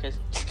gone broke?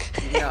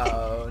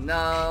 No,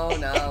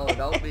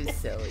 don't be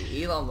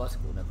silly. Elon Musk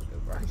will never go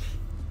broke.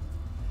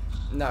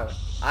 No,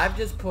 I've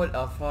just put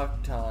a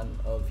fuck ton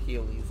of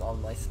Heelys on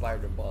my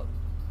spider bot.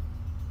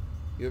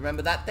 You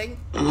remember that thing?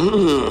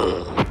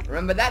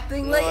 Remember that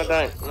thing, Lee?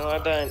 No, I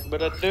don't.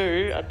 But I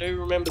do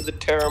remember the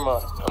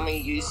Terramite. I'm gonna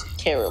use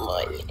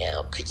Terramite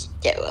now, because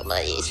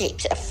Terramite is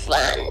heaps of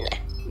fun.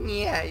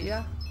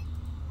 Yeah.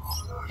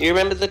 You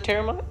remember the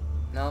Terramite?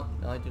 No,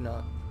 I do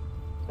not.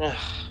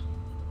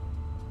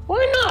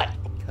 Why not?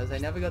 Because I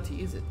never got to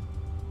use it.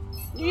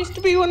 It used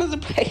to be one of the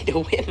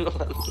pay-to-win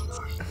ones,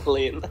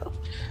 funnily enough.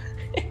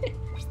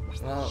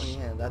 Well,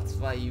 yeah, that's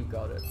why you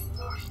got it.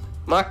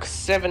 Mark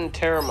 7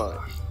 Terramite.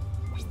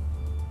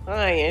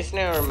 Ah, yes,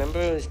 now I remember.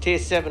 It was tier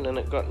 7 and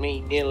it got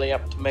me nearly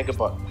up to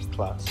Megabot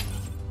class.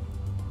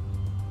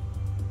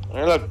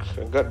 Oh, look,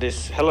 I got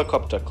this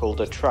helicopter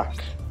called a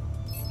truck.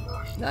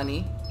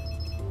 Nani?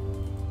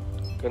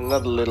 Got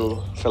another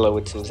little fella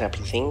with some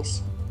zappy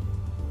things.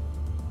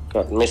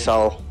 Got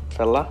missile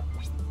fella.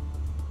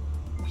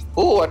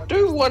 Oh, I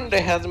do wonder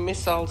how the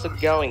missiles are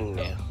going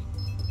now.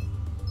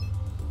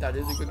 That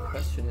is a good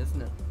question,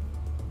 isn't it?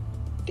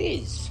 It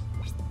is.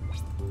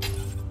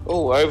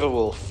 Oh,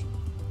 Overwolf.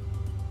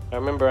 I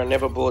remember I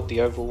never bought the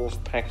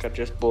Overwolf pack, I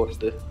just bought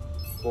the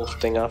wolf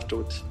thing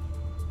afterwards.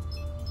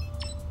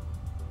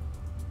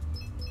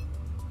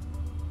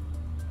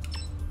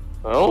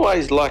 I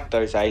always like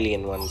those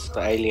alien ones, the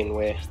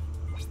Alienware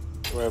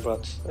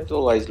robots. They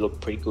always look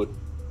pretty good.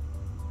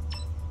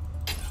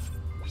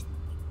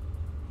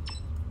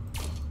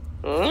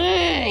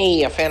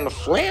 Hey, I found a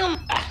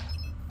flounder.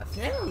 A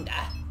flounder?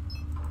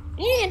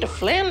 Yeah, the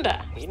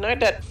flounder. You know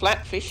that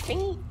flatfish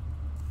thing?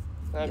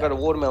 I got a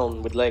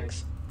watermelon with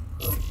legs.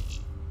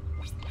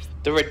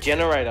 The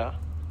regenerator.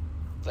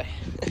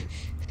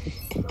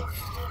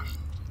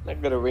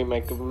 I've got a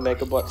remake of a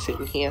Megabot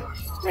sitting here.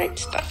 Great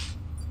stuff.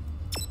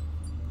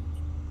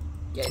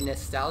 Getting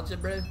nostalgia,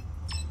 bro?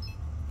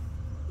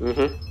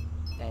 Mm-hmm.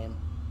 Damn.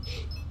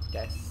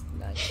 That's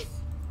nice.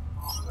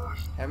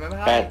 I remember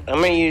how But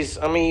I'm gonna use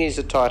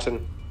a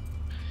Titan.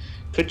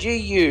 Could you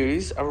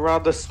use a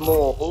rather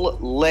small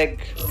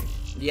leg?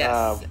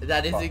 Yes,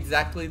 that is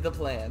exactly the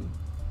plan.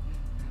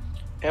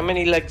 How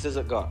many legs has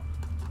it got?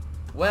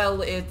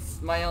 Well,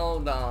 it's my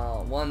old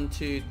 1,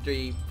 2,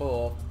 3,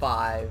 4,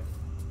 5.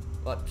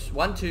 What?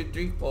 1, 2,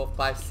 3, 4,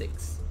 5,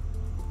 6.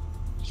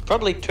 It's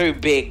probably too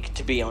big,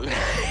 to be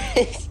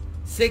honest.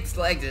 6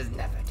 legs is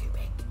never too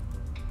big.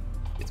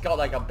 It's got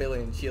like a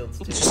billion shields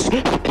too. 6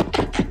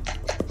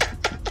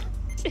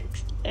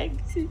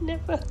 legs is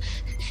never.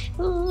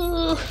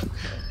 Oh.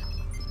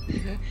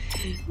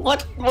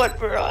 What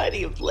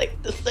variety of leg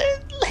the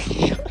third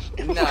leg?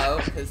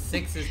 No, because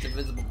 6 is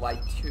divisible by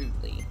 2,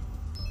 Lee.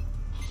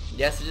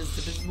 Yes, it is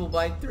divisible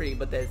by 3,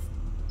 but there's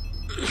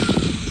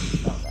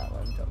not that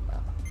one.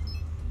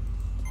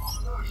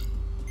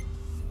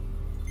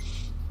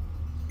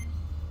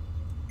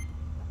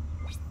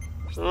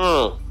 Don't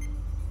know.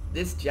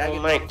 This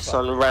jagged mates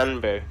on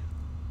Ranbo.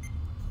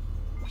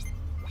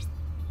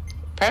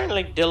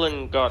 Apparently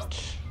Dylan got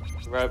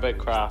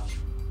Robocraft.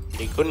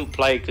 He couldn't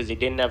play because he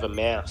didn't have a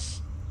mouse.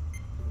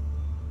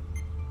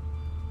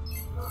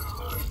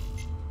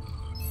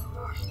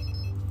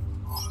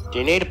 Do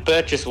you need to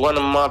purchase one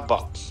of my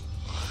bots?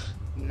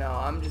 No,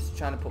 I'm just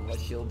trying to put my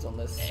shields on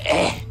this.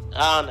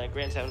 Oh no,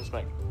 Grant's having a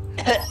smoke.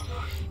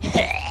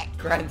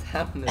 Grant's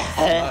having a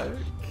smoke.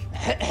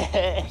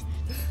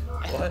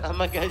 What? I'm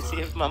gonna go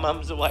see if my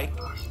mum's awake.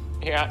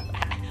 Here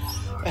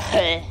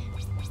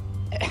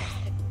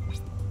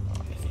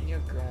Isn't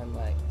your grand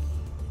like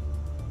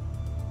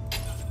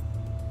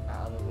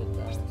out of it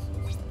though?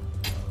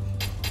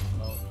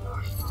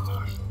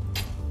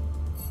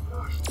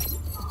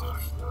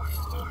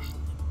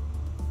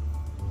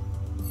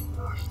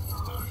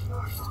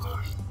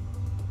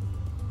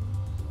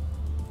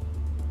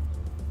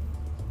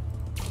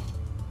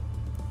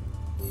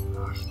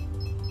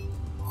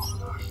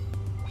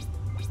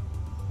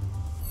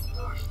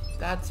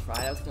 That's right,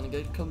 I was gonna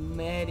go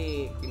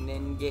comedic and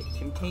then get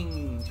some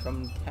things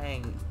from the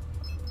tank.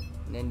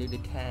 And then do the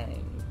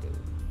tank, dude.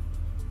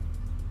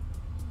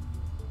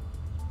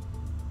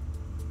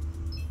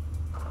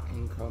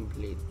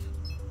 Incomplete.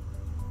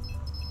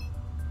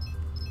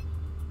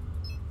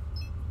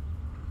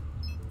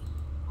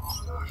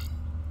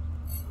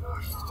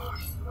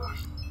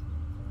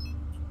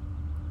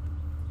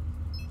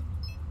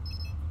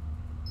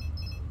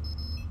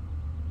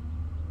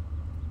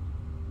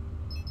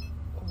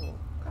 Oh,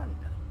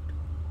 Canada.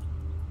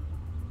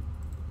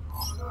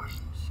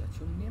 Shut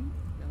your name?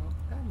 No,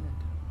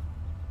 Canada.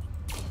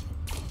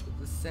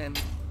 The same.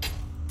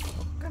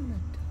 Oh,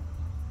 Canada.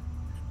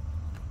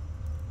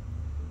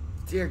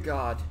 Dear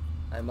God,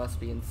 I must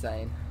be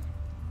insane.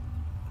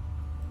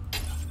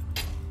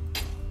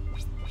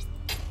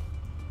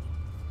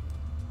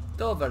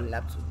 It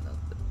overlaps with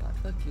another part.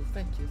 Fuck you,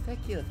 thank you,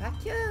 thank you,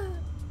 thank you.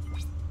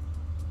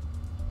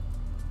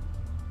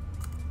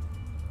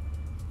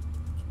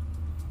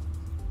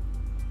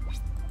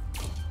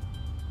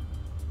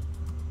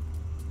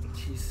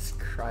 Jesus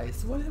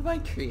Christ, what have I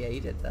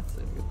created? That's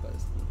a good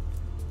question.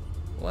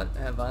 What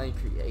have I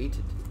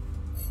created?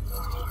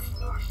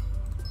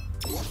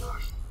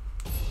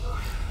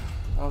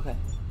 Okay.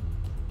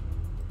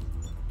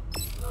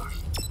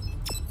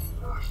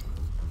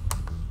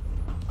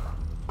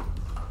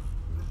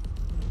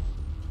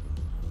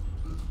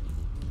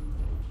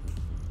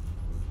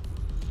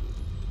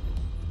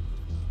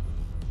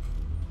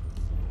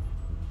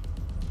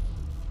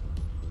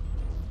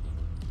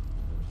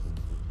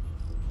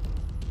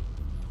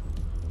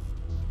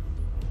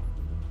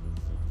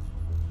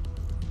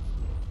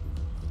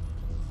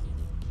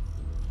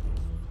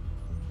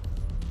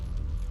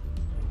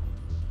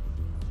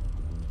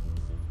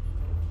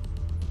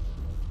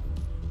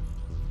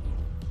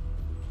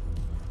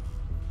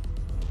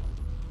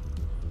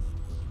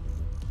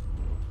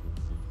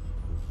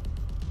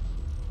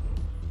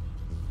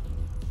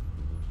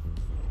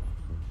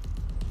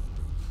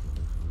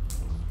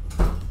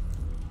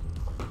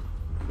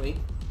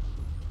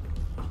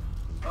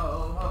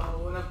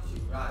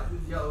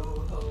 yo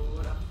ho,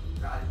 and up she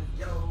rises,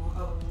 yo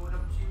ho, and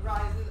up she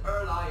rises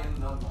early in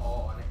the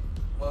morning.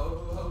 Ho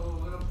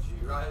ho, and up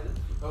she rises,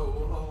 ho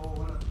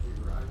ho, and up she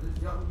rises,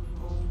 yo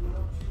ho, and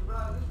up she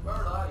rises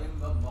early in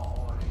the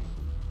morning.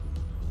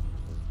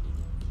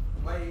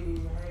 Way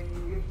hey,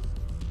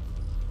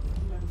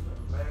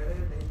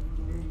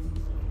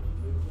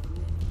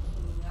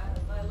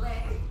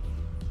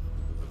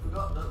 I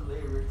forgot the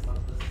lyrics of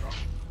the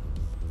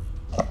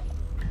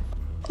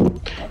song.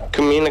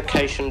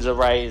 Communications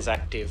array is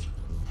active.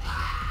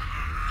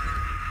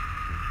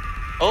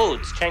 Oh,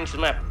 it's changed the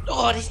map.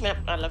 Oh, this map.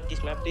 I love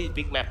this map. This is a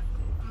big map.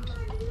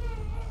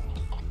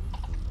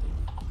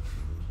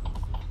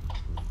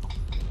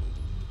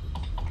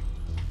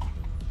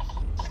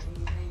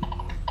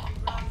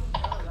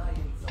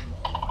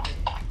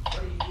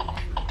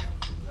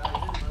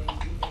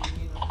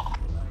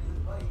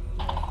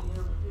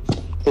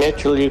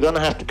 Mitchell, you're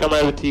gonna have to come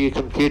over to your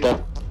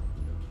computer.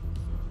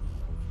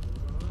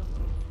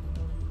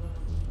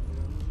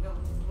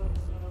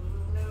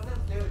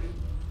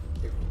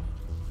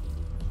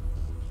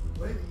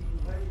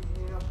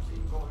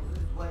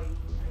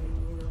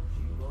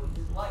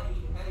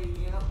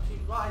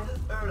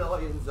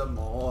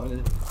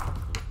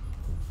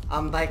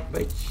 I'm back,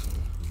 bitch.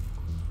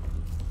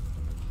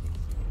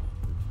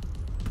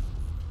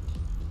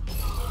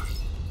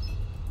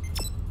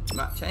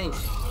 Not changed.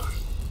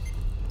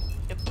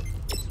 Yep,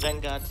 it's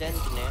Vanguard's end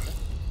now.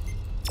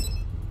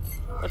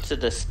 What's the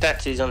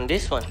stats is on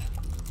this one?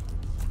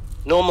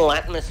 Normal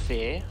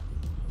atmosphere,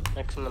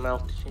 maximum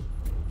altitude,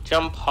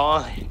 jump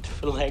height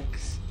for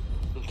legs,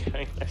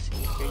 okay, that's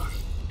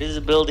increased.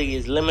 Visibility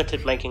is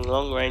limited, making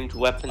long-range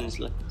weapons.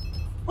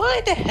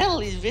 Why the hell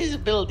is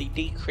visibility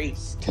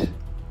decreased?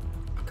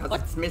 Because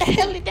it's What misty.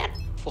 the hell is that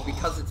for?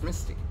 Because it's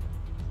misty.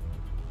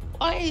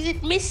 Why is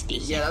it misty?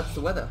 Yeah, that's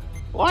the weather.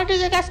 Why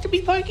does it have to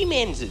be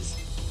Pokemon's?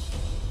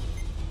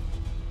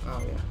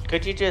 Oh yeah.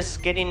 Could you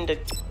just get in the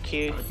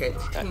queue? Okay,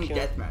 it's team queue?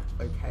 deathmatch.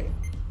 Okay.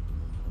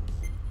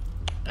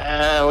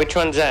 Which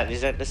one's that?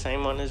 Is that the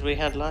same one as we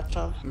had last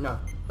time? No,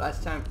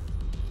 last time.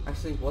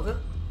 Actually, was it?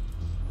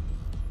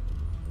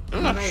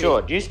 I'm not Maybe. sure.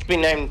 It used to be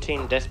named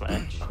Team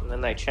Deathmatch, and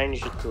then they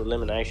changed it to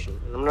Elimination.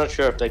 And I'm not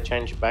sure if they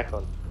changed it back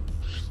on.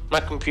 My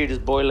computer's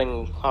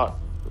boiling hot,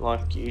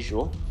 like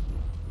usual.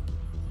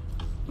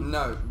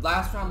 No,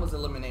 last round was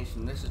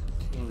elimination. This is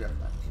team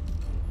deathmatch.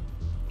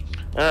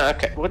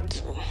 Okay.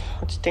 What's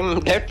Team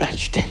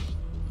Deathmatch then?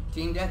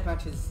 Team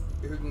deathmatch is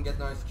who can get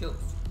the most kills.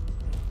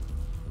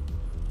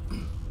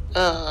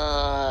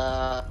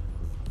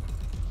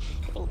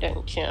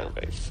 Don't sound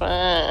very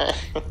fun.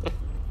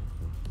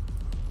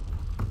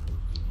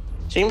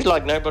 Seems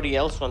like nobody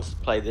else wants to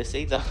play this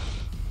either.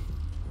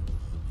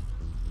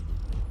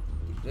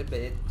 A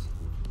bit.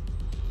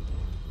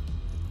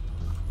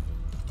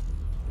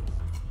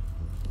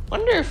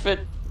 Wonder if it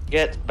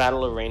gets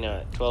Battle Arena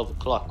at 12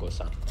 o'clock or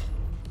something.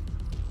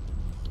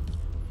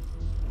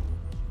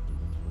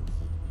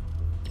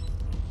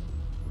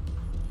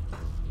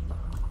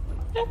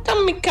 How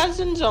come my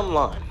cousin's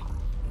online?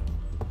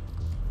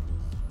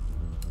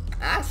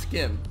 Ask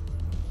him.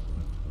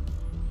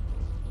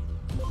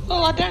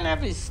 Well, I don't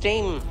have his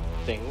Steam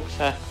thing,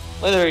 so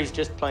whether he's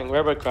just playing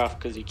Robocraft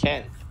because he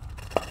can.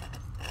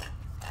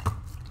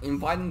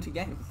 Invite him to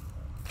game.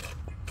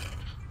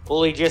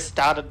 Well, he just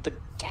started the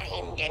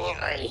game, didn't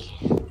he?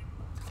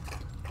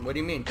 What do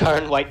you mean?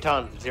 Current wait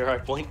time,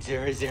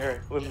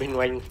 0.00. We've been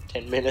waiting for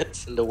 10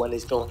 minutes and the one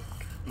is gone.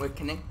 We're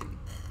connecting.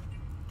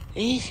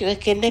 Yes, we're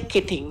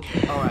connecting.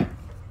 Alright.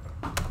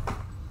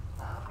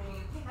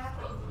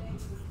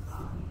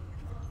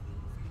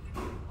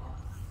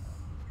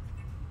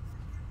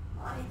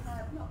 I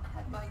have not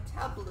had my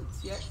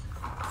tablets yet.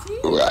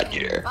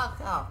 Roger.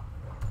 Fuck off.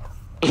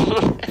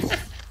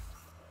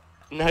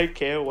 No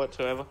care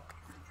whatsoever.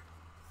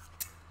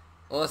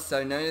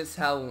 Also, notice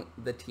how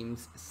the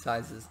team's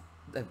sizes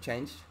have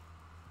changed?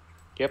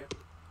 Yep.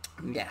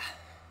 Yeah.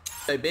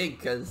 So big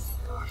because,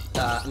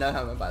 no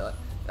homo by the way.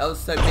 That was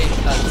so big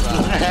because,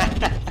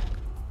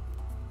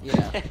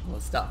 yeah, well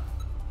stop.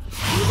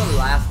 You were the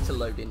last to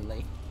load in,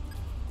 Lee.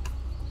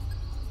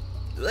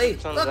 Lee,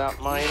 Turns look! out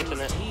my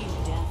internet.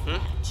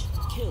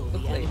 Kill the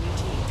Look, enemy Lee. team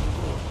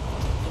to win.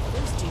 The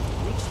first team to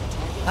reach the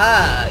target.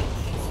 Hi!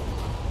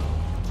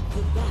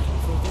 The battle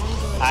for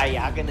Vanguard. Ah,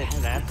 yeah, I'm gonna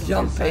snap.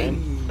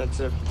 Jumping. That's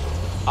a.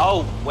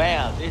 Oh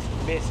wow, this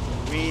mist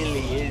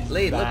really is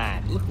Lee,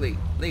 bad. look, Lee.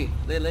 Lee.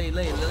 Look.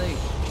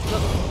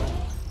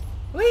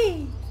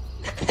 Whee!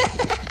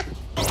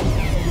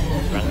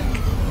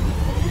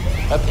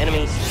 Up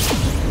enemies.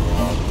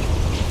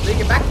 Lee,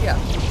 get back here!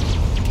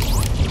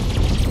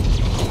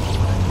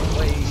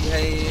 Way,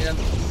 hey, up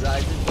she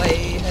rises, way,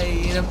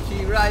 hey, up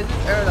she rises,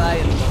 early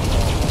in the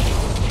morning.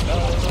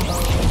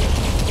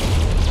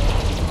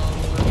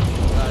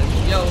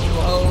 Yo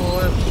ho,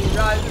 up she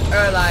rises,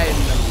 early in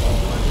the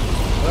morning.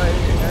 Way,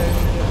 hey,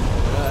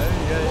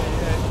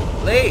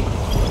 Lee,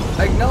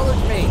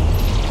 acknowledge me.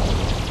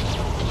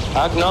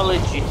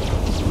 Acknowledge you.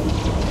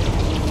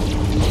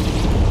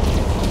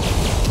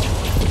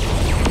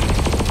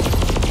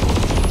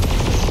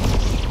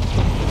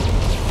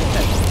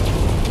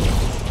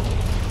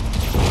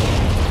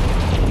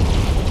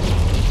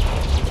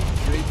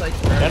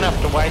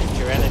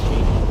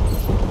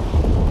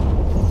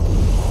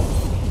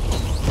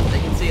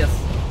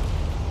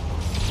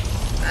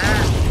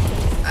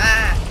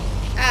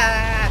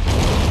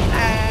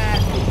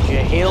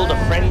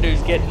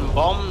 he's getting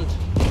bombed.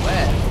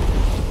 Where?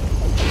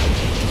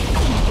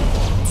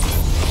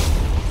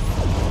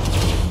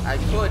 I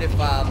could if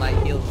my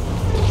heals.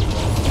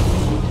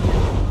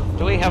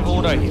 Do we have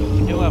auto heal?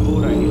 We do have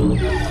auto heal.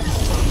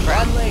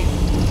 Run late.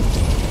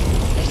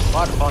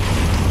 What fun.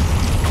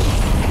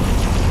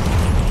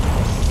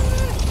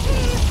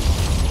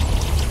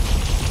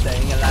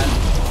 Staying alive.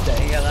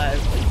 Staying alive.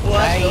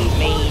 What? Hey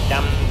me,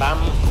 dum bum.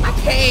 I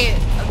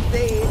can't. I'm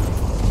dead.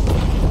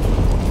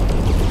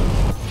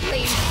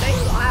 Please stay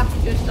alive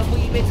just a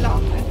wee bit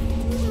longer.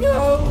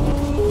 No.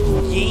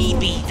 Ye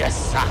be the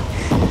suck.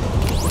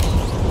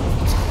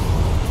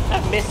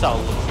 That missile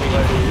looks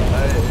really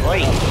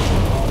great.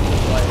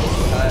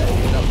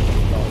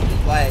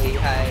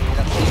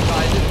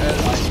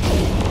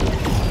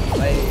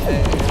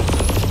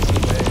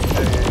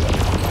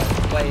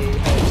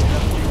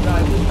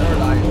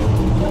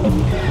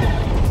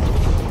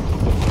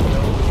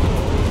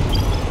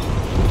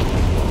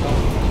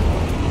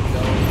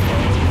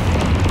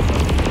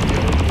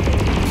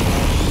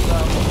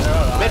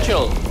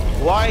 Mitchell,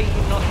 why are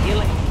you not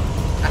healing?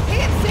 I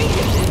can't see it.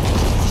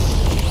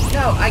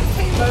 No, I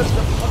came over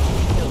the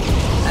fucking hill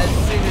as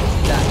soon as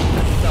you died.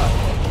 I'm sorry.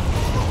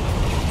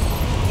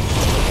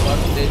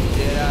 Fuck this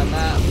shit, I'm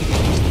out.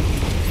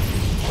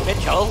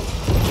 Mitchell?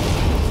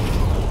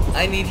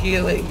 I need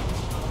healing.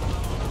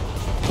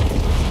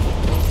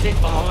 Sit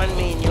behind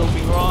me and you'll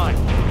be right.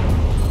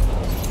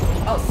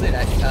 Oh, sit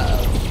at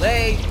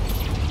Leg!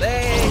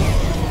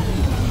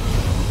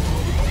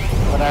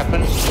 What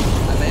happened? I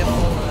may have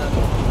fallen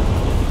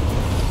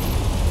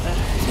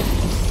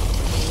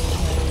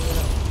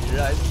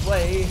right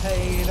way,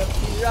 hey, up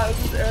the right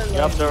there. You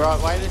up the right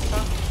way this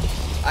time?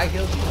 I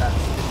healed you fast.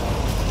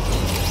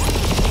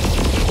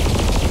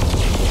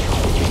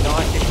 It'd be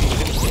nice if you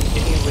could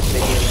continue with the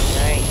healing,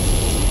 eh?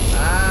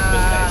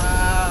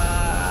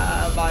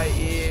 Ah, my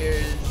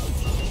ears.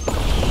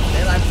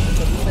 They like just a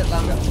little bit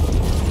longer.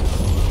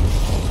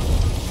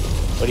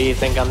 What do you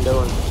think I'm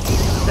doing?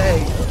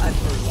 Stay alive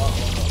for a lot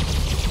longer.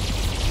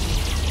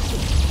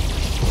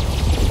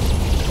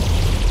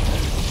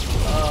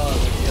 Oh, the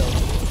heal.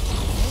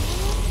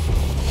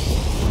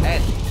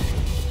 And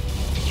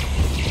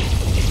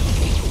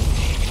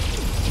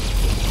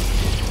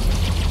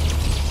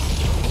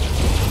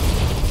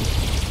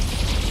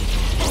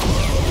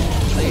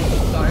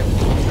sorry.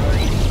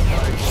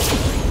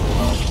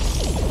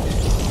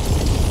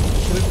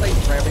 Can we play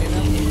forever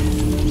now?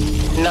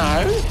 No.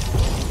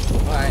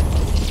 Alright.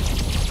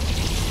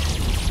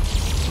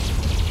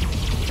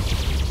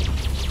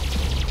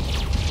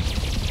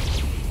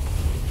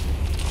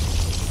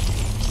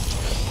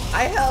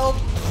 I help.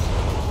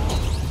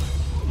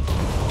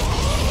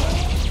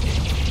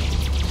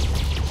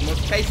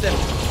 Let's chase him.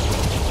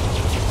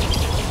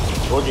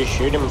 We'll just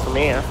shoot him from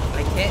here.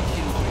 I can't shoot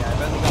him.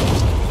 I've only got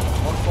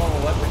one form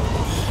of weapon.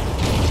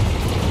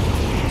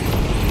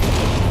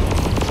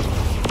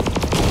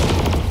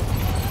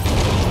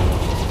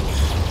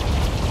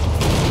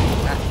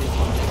 That is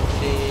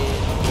connected.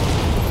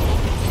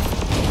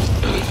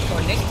 It's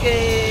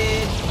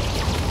connected.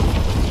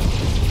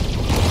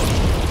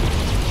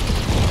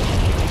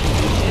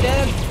 Hit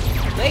him.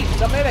 Wait,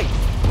 stop moving.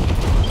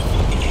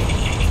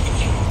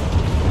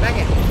 Back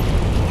in.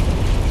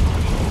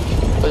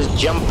 I was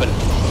jumping.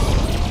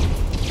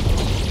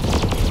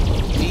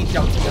 Me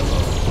jumping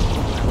alone.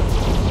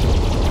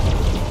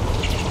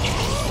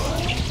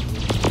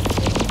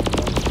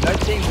 No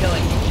team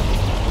killing.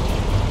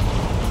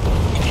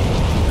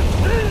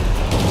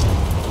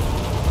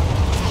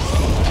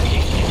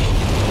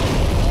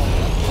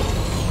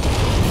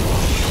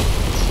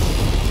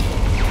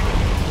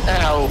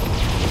 Ow.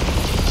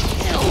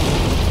 Ow.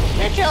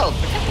 Mitchell,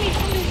 protect me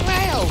from these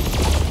rails.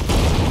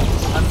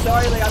 I'm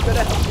sorry, Lee, I'm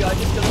gonna help you. I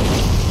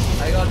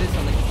gotta do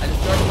something. I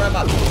destroyed the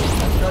robot.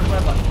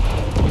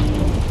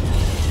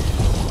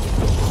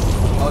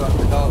 Hold on,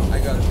 I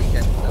got a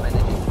weekend of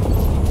energy.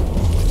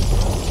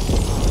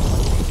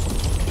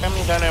 How come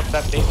you don't have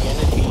that big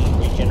energy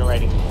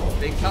regenerating?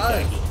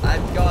 Because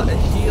I've got a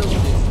shield.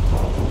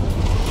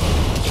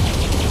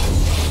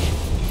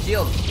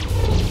 Shield.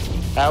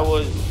 That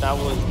was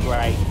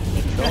great,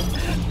 Mitchell.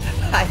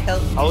 I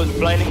helped. I was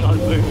planning on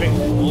moving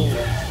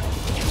forward.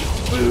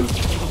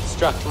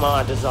 Struck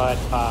my desired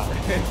path.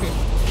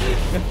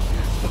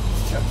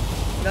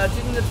 No, it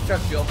didn't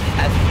obstruct your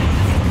path.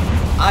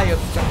 I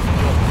obstructed your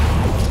path.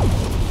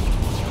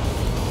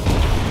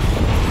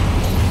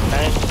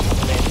 Thanks,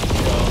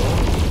 Mitchell.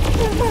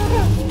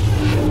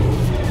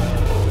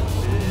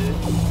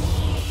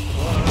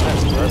 That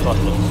robot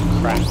looks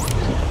crap.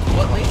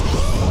 What, Lee?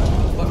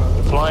 What?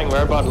 The flying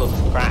robot looks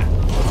crap.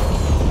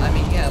 I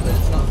mean, yeah, but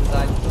it's not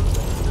designed to look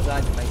good. It's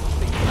designed to make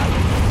things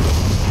happen.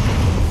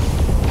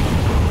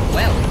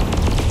 Well.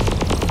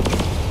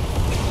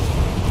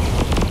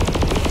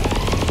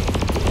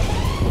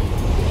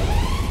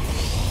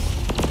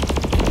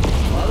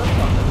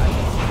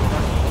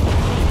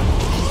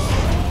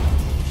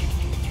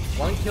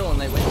 One kill and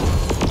they win.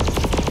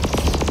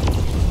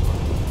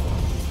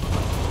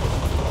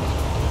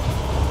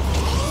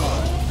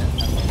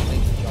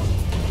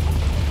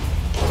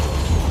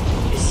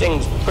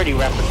 thing's pretty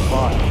rapid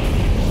fire.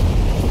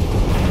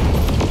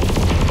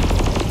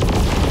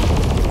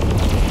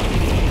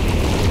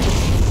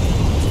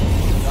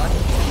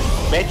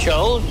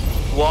 Mitchell,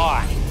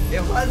 why?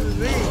 It wasn't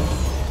me.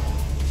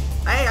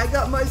 Hey, I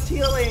got most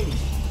healing.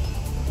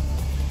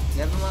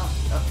 Never mind.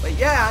 But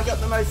yeah, I got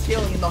the most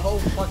healing in the whole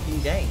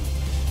fucking game.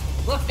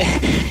 Look.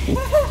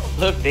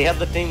 Look, the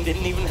other team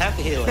didn't even have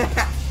healing.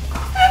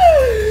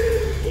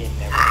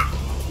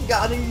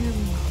 Got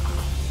him.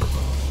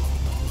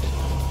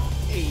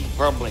 He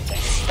probably the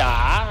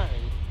star.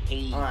 And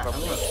he Alright, I'm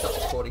probably. gonna stop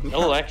recording.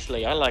 Oh,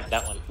 actually, I like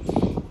that one.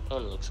 That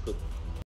one looks good.